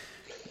like,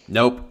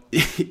 nope,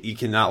 you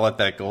cannot let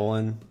that goal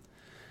in.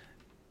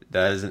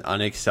 That is an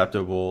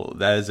unacceptable.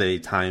 That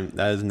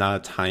is not a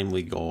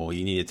timely goal.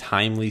 You need a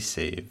timely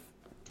save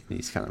in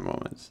these kind of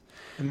moments.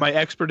 In my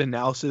expert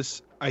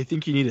analysis, I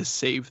think you need a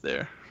save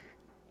there.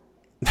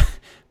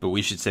 But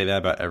we should say that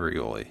about every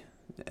goalie.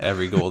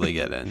 Every goal they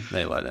get in,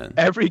 they let in.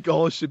 Every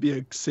goal should be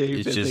a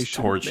save. It's just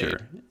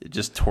torture.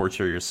 Just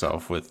torture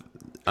yourself with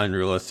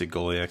unrealistic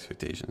goalie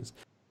expectations.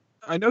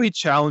 I know he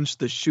challenged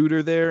the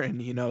shooter there, and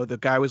the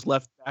guy was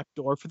left back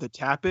door for the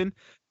tap in,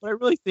 but I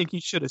really think he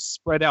should have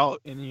spread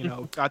out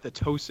and got the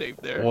toe save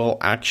there. Well,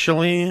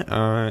 actually,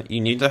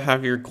 you need to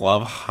have your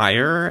glove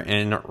higher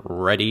and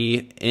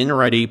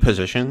ready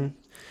position.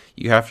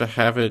 You have to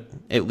have it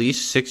at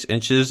least 6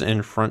 inches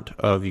in front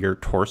of your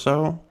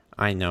torso.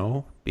 I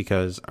know,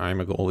 because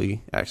I'm a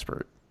goalie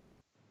expert.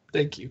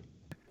 Thank you.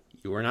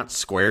 You are not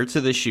square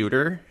to the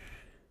shooter.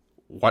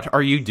 What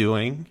are you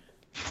doing?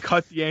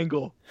 Cut the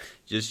angle.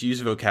 Just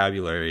use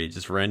vocabulary,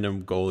 just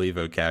random goalie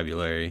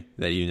vocabulary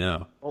that you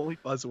know. Only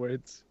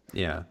buzzwords.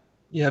 Yeah.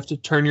 You have to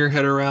turn your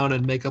head around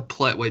and make a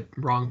play. Wait,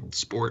 wrong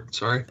sport.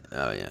 Sorry.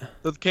 Oh, yeah.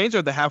 So the Canes are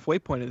at the halfway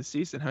point of the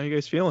season. How are you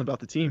guys feeling about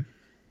the team?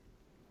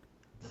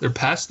 They're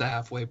past the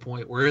halfway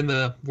point. We're in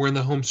the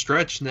home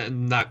stretch,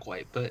 not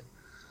quite, but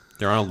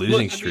they're on a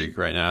losing streak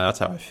right now. That's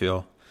how I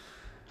feel.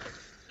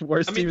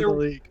 Worst team in the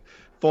league.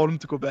 Fold them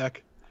to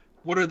Quebec.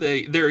 What are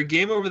they? They're a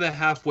game over the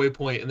halfway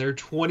point, and they're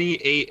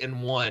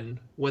 28-1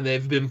 when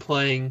they've been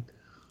playing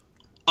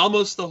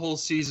almost the whole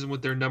season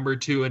with their number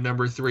 2 and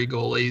number 3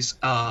 goalies.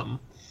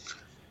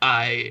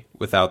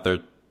 Without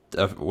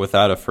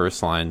a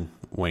first line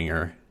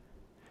winger.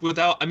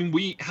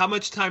 How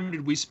much time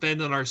did we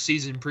spend on our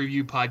season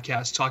preview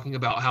podcast talking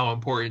about how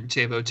important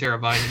Teuvo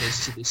Teravainen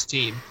is to this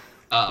team?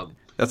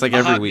 That's like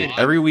every week.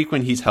 Every week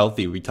when he's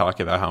healthy, we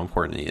talk about how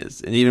important he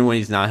is. And even when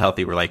he's not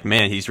healthy, we're like,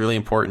 man, he's really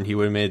important. He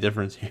would have made a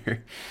difference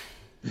here.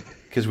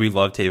 because we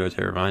love Teuvo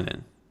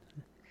Teravainen.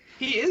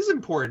 He is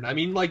important. I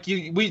mean, like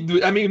again,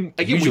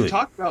 Usually. we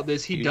talked about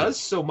this. He does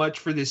so much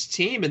for this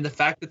team, and the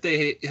fact that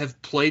they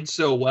have played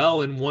so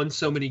well and won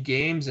so many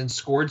games and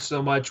scored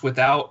so much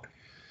without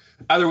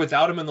him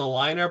in the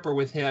lineup or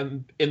with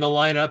him in the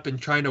lineup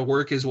and trying to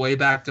work his way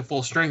back to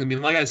full strength. I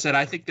mean, like I said,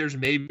 I think there's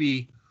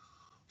maybe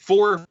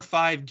 4 or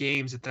 5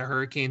 games that the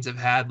Hurricanes have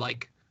had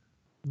like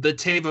the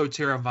Teuvo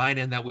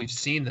Teravainen that we've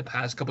seen the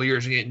past couple of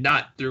years. Again,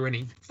 not through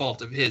any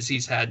fault of his.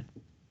 He's had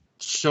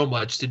so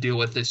much to deal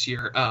with this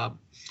year.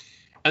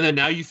 And then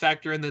now you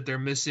factor in that they're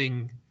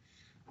missing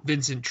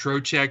Vincent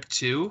Trocheck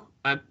too.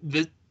 I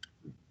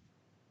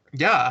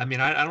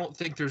don't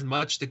think there's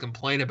much to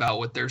complain about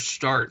with their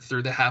start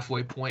through the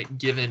halfway point,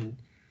 given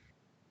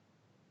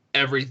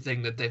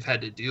everything that they've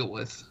had to deal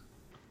with.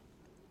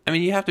 I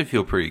mean, you have to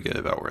feel pretty good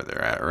about where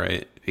they're at,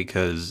 right?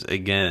 Because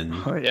again,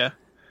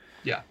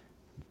 Yeah.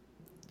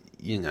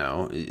 You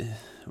know,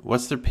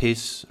 what's their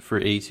pace for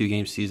 82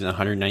 game season?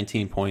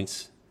 119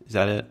 points. Is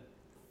that it?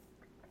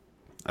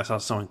 I saw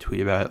someone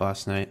tweet about it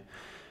last night.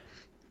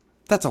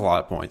 That's a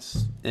lot of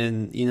points.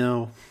 And, you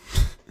know,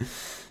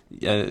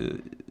 yeah,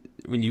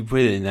 when you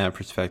put it in that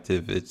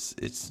perspective,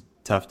 it's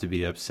tough to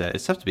be upset.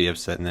 It's tough to be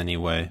upset in any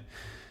way.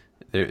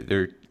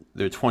 They're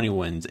 20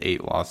 wins,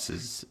 8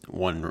 losses,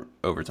 1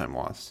 overtime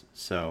loss.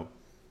 So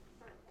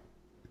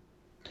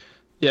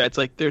Yeah, it's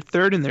like they're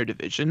third in their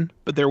division,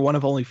 but they're one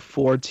of only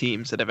 4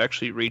 teams that have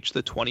actually reached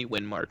the 20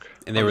 win mark.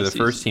 and they were the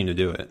first team to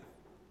do it.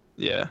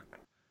 Yeah.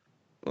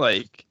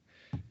 Like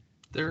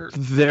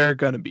They're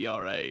gonna be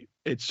all right.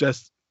 It's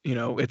just, you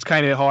know, it's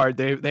kind of hard.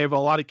 They have a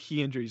lot of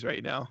key injuries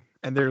right now,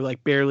 and they're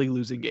like barely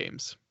losing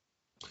games.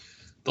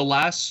 the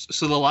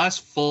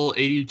last full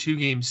 82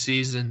 game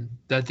season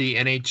that the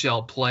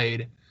NHL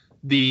played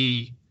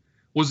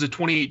was the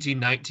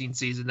 2018-19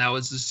 season. That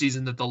was the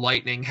season that the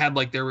Lightning had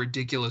like their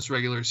ridiculous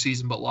regular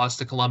season but lost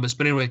to Columbus.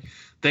 But anyway,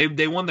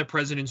 they won the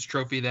President's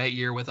Trophy that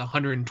year with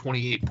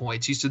 128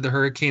 points. You said the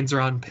Hurricanes are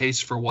on pace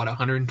for what,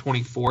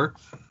 124?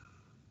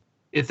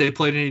 If they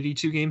played an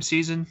 82 game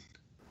season?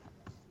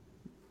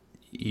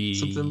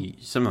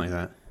 Something like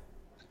that.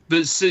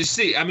 But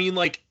see, I mean,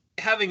 like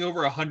having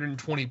over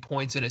 120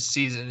 points in a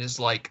season is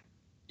like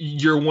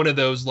you're one of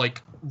those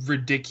like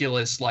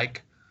ridiculous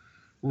like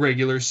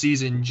regular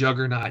season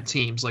juggernaut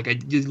teams. Like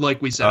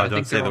we said, I Don't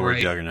think say they're the all word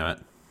right. juggernaut.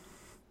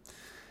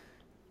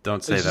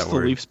 Don't say Is this that the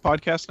word. Leafs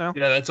podcast now?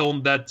 Yeah,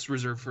 that's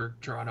reserved for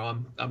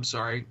Toronto. I'm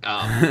sorry.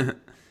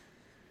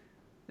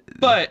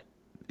 But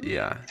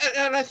Yeah.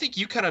 and I think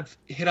you kind of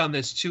hit on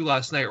this too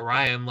last night,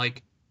 Ryan.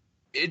 Like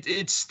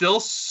it's still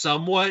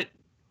somewhat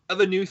of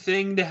a new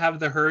thing to have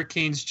the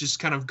Hurricanes just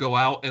kind of go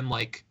out and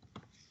like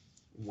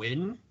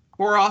win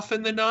more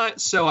often than not.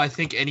 So I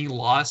think any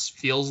loss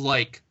feels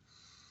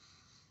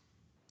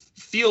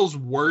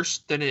worse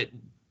than it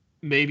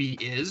maybe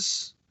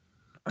is.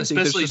 I think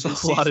Especially there's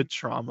just a lot of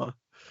trauma.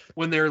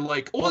 when they're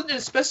like, well,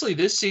 especially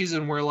this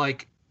season where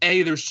like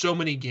A, there's so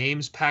many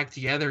games packed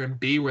together, and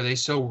B, where they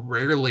so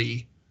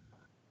rarely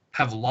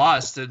have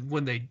lost, and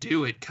when they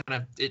do, it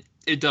kind of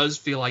it does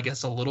feel, I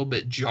guess, a little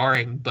bit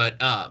jarring. But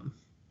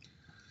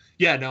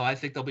yeah, no, I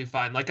think they'll be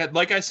fine.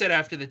 Like I said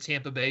after the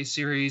Tampa Bay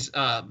series,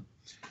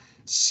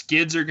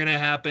 skids are gonna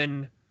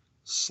happen,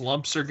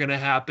 slumps are gonna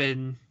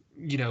happen.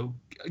 You know,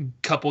 a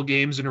couple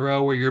games in a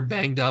row where you're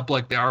banged up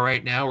like they are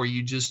right now, where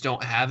you just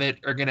don't have it,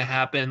 are gonna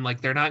happen.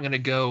 Like they're not gonna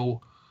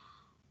go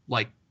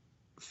like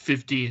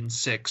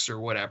 50-6 or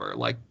whatever.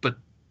 Like, but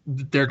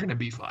they're gonna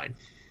be fine.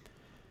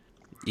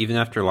 Even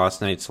after last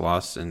night's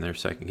loss and their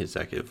second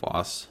consecutive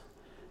loss,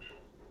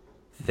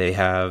 they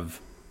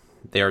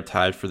are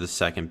tied for the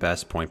second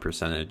best point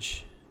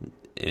percentage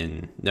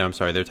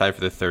they're tied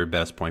for the third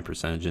best point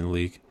percentage in the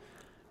league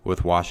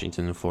with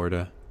Washington and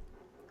Florida.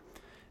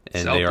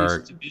 And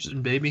Southeast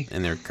Division, baby.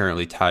 And they're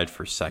currently tied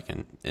for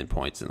second in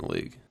points in the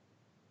league.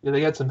 Yeah,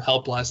 they got some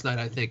help last night,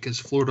 I think, because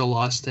Florida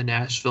lost to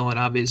Nashville, and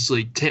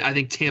obviously I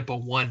think Tampa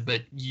won,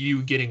 but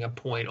you getting a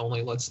point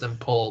only lets them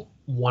pull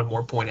one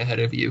more point ahead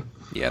of you.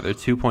 Yeah, they're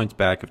 2 points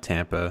back of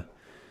Tampa.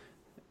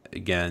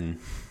 Again,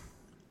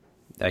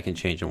 that can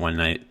change in one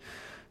night.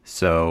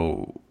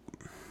 So,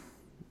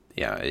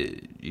 yeah,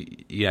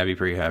 you gotta be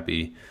pretty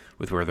happy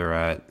with where they're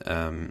at.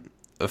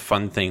 A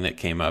fun thing that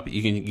came up,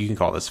 you can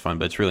call this fun,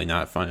 but it's really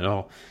not fun at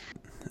all.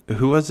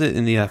 Who was it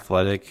in The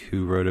Athletic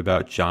who wrote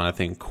about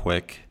Jonathan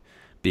Quick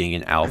being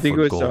an alpha I think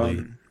it was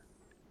goalie?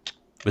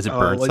 Was it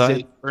Burnside? Was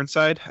it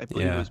Burnside? I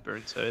believe Yeah. it was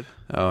Burnside.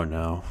 Oh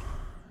no!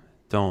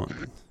 Don't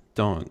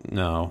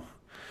no.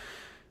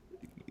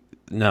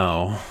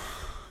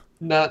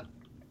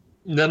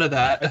 None of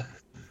that.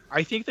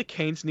 I think the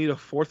Canes need a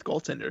 4th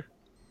goaltender.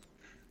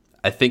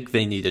 I think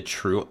they need a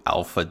true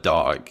alpha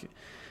dog.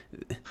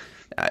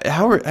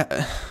 How are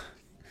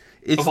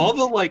it's Of all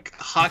the like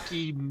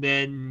hockey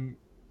men,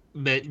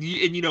 and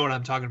you know what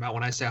I'm talking about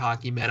when I say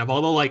hockey men. Of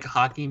all the like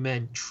hockey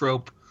men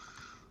trope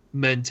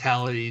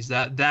mentalities,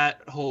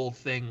 that whole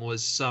thing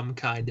was some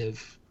kind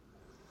of.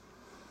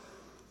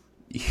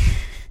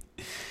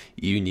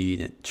 You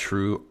need a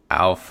true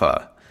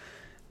alpha.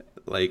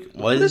 Like,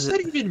 what does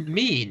that even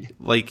mean?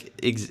 Like,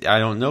 I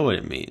don't know what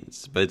it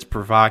means, but it's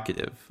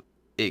provocative.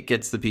 It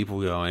gets the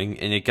people going,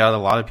 and it got a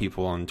lot of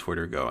people on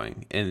Twitter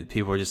going. And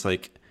people are just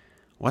like,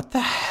 what the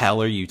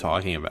hell are you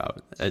talking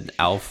about? An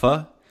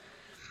alpha?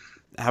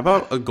 How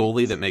about a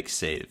goalie that makes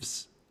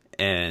saves?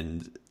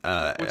 And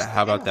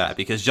how about that?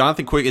 Because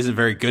Jonathan Quick isn't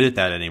very good at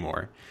that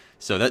anymore.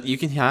 So that you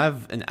can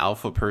have an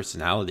alpha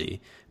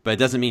personality, but it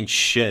doesn't mean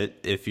shit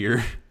if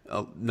you're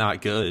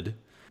not good.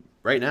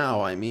 Right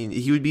now, I mean,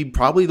 he would be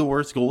probably the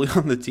worst goalie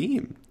on the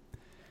team.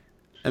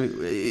 I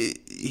mean,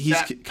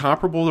 he's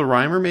comparable to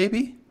Reimer,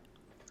 maybe?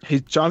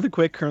 Jonathan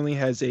Quick currently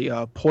has a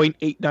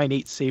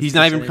 .898 save. He's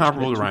not even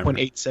comparable to Reimer.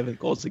 2.87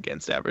 goals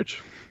against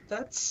average.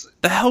 That's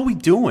the hell are we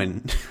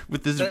doing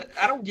with this?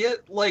 I don't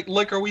get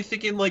like are we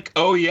thinking like,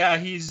 oh yeah,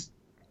 he's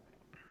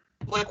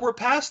like, we're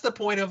past the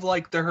point of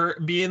like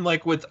being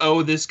like with,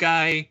 oh, this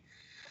guy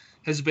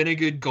has been a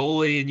good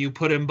goalie, and you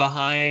put him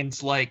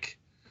behind like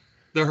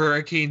the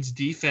Hurricanes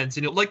defense,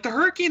 and like the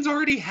Hurricanes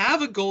already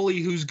have a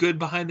goalie who's good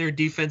behind their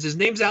defense. His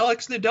name's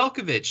Alex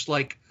Nedeljkovic.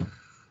 Like,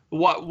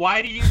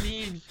 why do you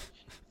need?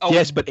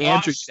 Yes, but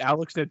Andrew, did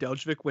Alex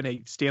Nedeljkovic win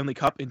a Stanley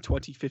Cup in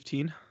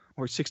 2015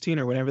 or 16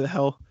 or whenever the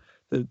hell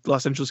the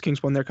Los Angeles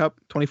Kings won their cup?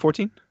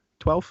 2014,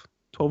 12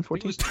 and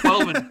 14. It was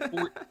 12 and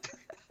 14.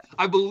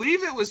 I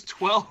believe it was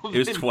 12. It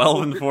was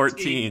 12 and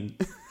 14.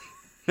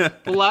 The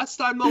last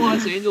time the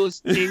Los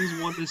Angeles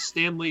Kings won the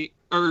Stanley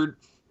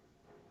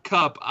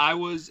Cup, I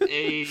was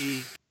a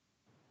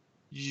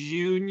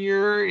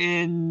junior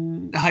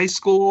in high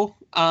school,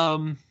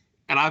 and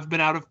I've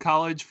been out of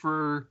college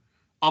for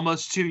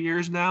almost 2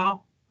 years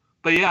now.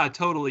 But yeah,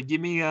 totally. Give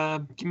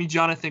me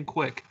Jonathan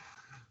Quick.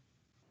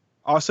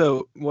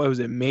 Also, what was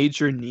it?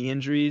 Major knee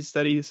injuries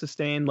that he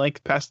sustained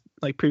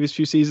previous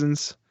few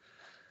seasons.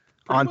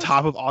 On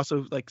top of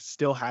also like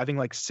still having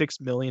like 6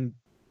 million.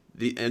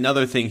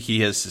 Another thing he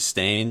has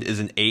sustained is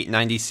an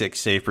 .896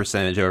 save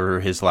percentage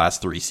over his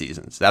last 3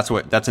 seasons. That's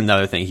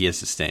another thing he has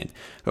sustained.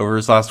 Over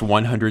his last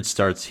 100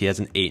 starts, he has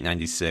an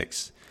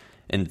 .896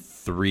 and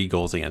 3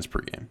 goals against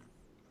per game.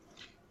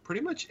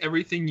 Pretty much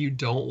everything you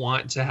don't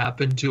want to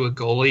happen to a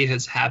goalie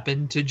has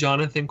happened to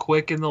Jonathan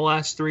Quick in the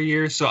last 3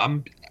 years. So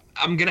I'm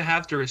gonna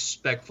have to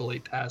respectfully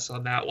pass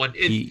on that one.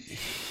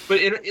 But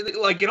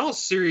in all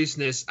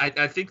seriousness,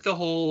 I think the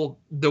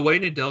way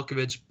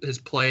Nedeljkovic has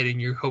played,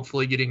 and you're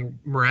hopefully getting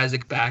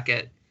Mrazek back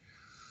at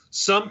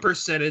some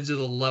percentage of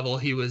the level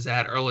he was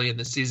at early in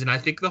the season. I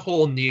think the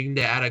whole needing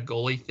to add a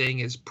goalie thing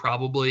is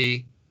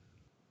probably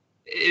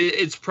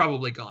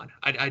gone.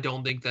 I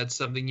don't think that's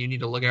something you need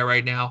to look at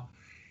right now.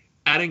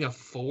 Adding a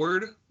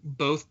forward,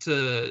 both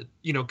to,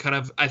 kind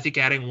of, I think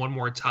adding one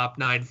more top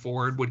 9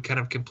 forward would kind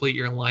of complete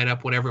your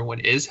lineup when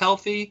everyone is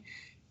healthy.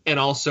 And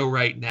also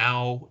right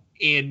now,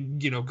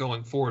 and,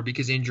 going forward,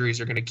 because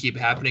injuries are going to keep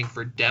happening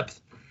for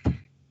depth,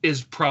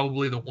 is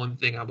probably the one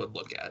thing I would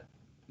look at.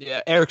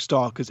 Yeah, Eric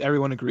Stahl, because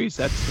everyone agrees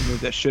that's the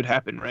move that should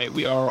happen, right?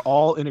 We are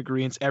all in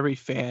agreement. Every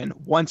fan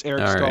wants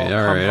Eric Stahl.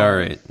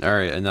 All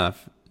right,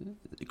 enough.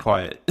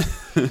 Quiet.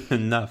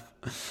 Enough.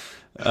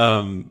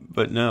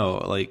 But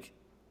no, like,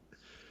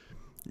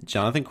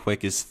 Jonathan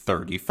Quick is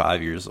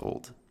 35 years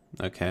old.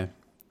 Okay,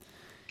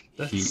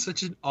 that's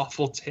such an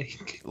awful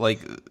take.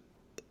 Like,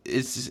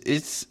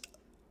 it's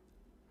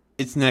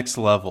next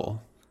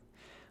level.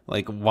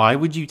 Like, why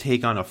would you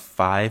take on a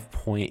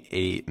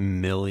 $5.8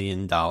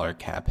 million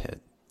cap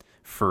hit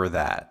for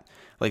that?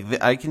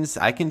 Like, I can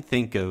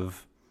think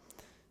of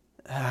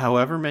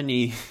however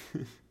many.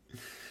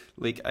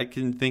 Like, I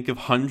can think of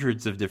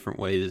hundreds of different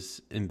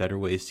ways and better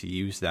ways to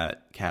use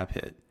that cap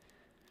hit.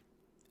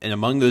 And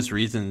among those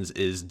reasons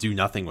is do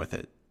nothing with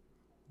it.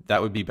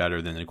 That would be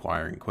better than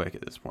acquiring Quick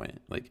at this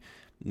point. Like,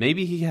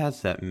 maybe he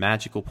has that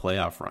magical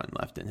playoff run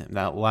left in him.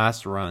 That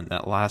last run,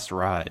 that last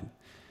ride.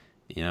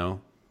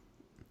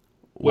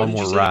 One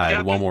more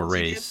ride, one more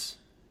race.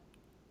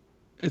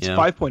 It's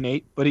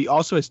 5.8, but he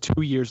also has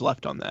 2 years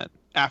left on that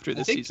after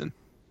this season.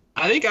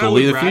 I think I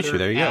would rather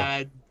there you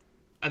go.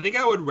 I think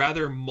I would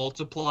rather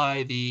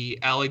multiply the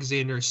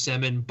Alexander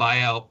Semin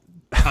buyout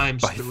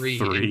times 3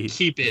 and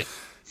keep it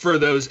for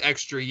those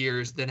extra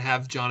years than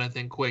have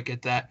Jonathan Quick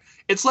at that.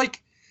 It's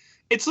like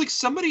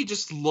somebody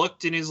just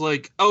looked and is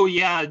like, oh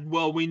yeah,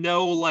 well, we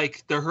know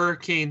like the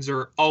Hurricanes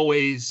are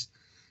always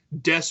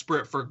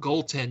desperate for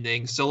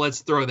goaltending, so let's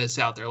throw this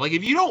out there. Like,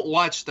 if you don't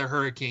watch the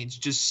Hurricanes,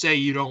 just say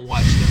you don't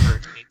watch the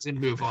Hurricanes and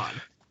move on.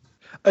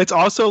 It's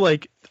also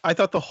like, I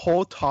thought the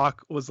whole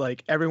talk was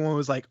like, everyone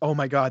was like, oh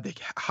my God,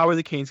 how are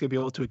the Canes going to be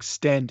able to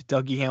extend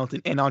Dougie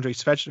Hamilton and Andrei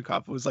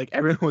Svechnikov? It was like,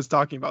 everyone was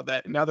talking about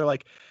that. And now they're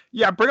like,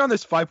 yeah, bring on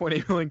this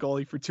 $5.8 million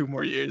goalie for 2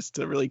 more years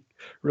to really,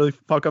 really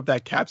fuck up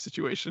that cap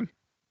situation.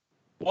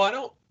 Well, I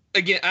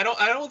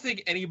don't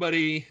think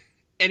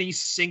any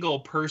single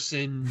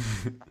person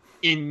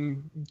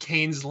in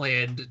Canes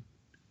land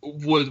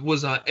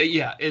was on.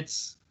 Yeah,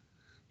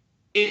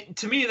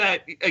 to me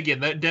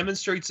that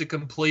demonstrates a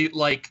complete,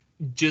 like,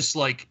 just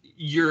like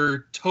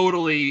you're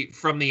totally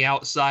from the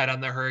outside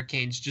on the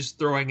Hurricanes, just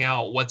throwing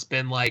out what's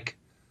been like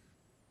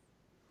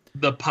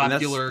the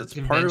popular that's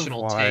part of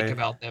conventional why- take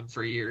about them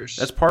for years.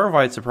 That's part of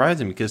why it's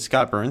surprising, because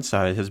Scott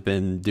Burnside has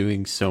been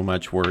doing so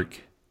much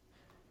work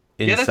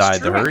Yeah, that's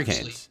inside the true, Hurricanes.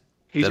 actually.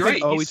 He's That's- been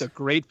right, always he's- a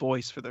great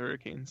voice for the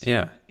Hurricanes.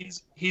 Yeah,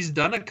 He's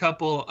done a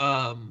couple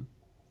of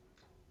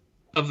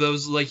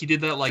those, like he did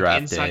that like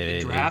Draft inside day.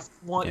 the draft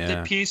one Yeah.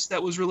 the piece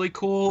that was really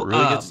cool.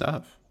 really good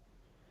stuff.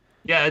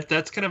 Yeah,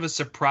 that's kind of a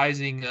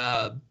surprising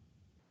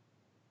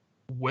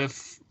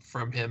whiff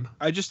from him.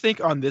 I just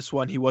think on this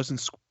one,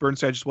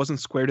 Burnside just wasn't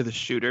square to the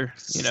shooter.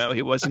 You know,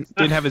 he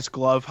didn't have his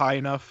glove high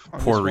enough. On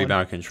Poor this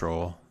rebound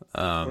control.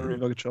 One. Poor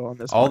rebound control on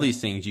this All one.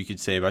 these things you could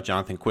say about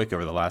Jonathan Quick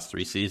over the last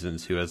 3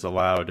 seasons, who has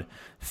allowed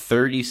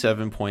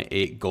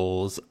 37.8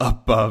 goals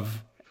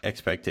above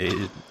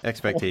expectations.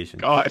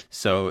 God.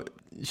 So,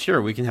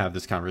 sure, we can have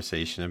this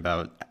conversation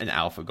about an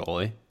alpha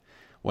goalie.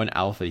 What an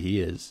alpha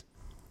he is.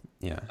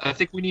 Yeah. I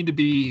think we need to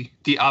be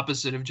the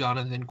opposite of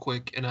Jonathan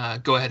Quick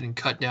and go ahead and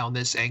cut down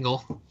this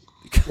angle.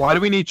 Why do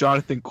we need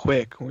Jonathan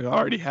Quick when we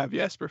already have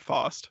Jesper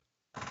Faust?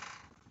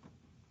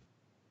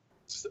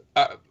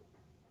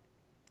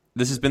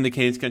 This has been the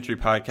Canes Country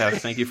Podcast.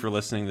 Thank you for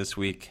listening this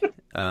week.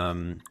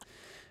 Not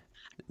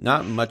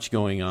much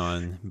going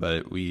on,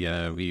 but we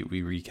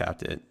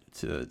recapped it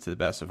to the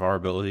best of our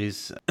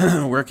abilities.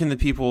 Where can the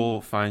people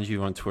find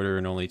you on Twitter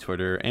and only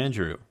Twitter,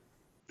 Andrew?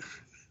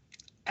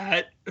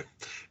 At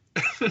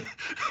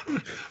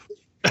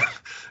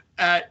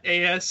at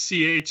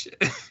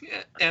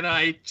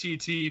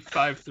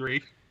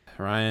ASCHNITT53.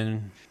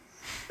 Ryan?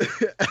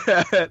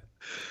 At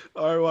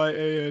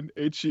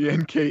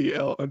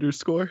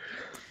RyanHenkel_.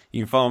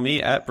 You can follow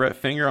me at Brett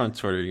Finger on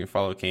Twitter. You can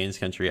follow Canes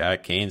Country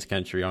at Canes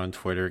Country on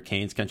Twitter.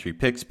 Canes Country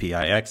Picks,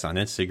 PIX on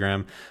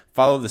Instagram.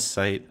 Follow the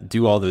site.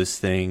 Do all those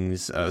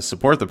things.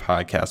 Support the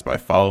podcast by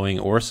following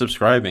or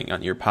subscribing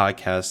on your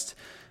podcast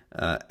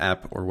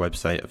app or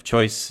website of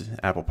choice.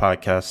 Apple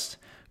Podcasts,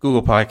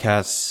 Google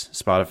Podcasts,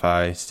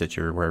 Spotify,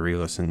 Stitcher, wherever you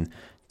listen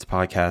to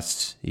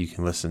podcasts. You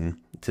can listen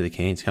to the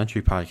Canes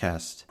Country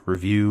Podcast.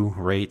 Review,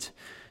 rate,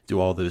 do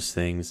all those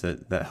things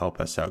that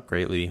help us out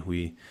greatly.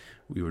 We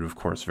would, of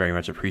course, very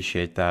much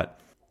appreciate that.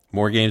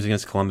 More games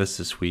against Columbus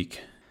this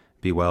week.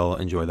 Be well.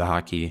 Enjoy the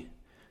hockey.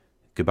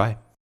 Goodbye.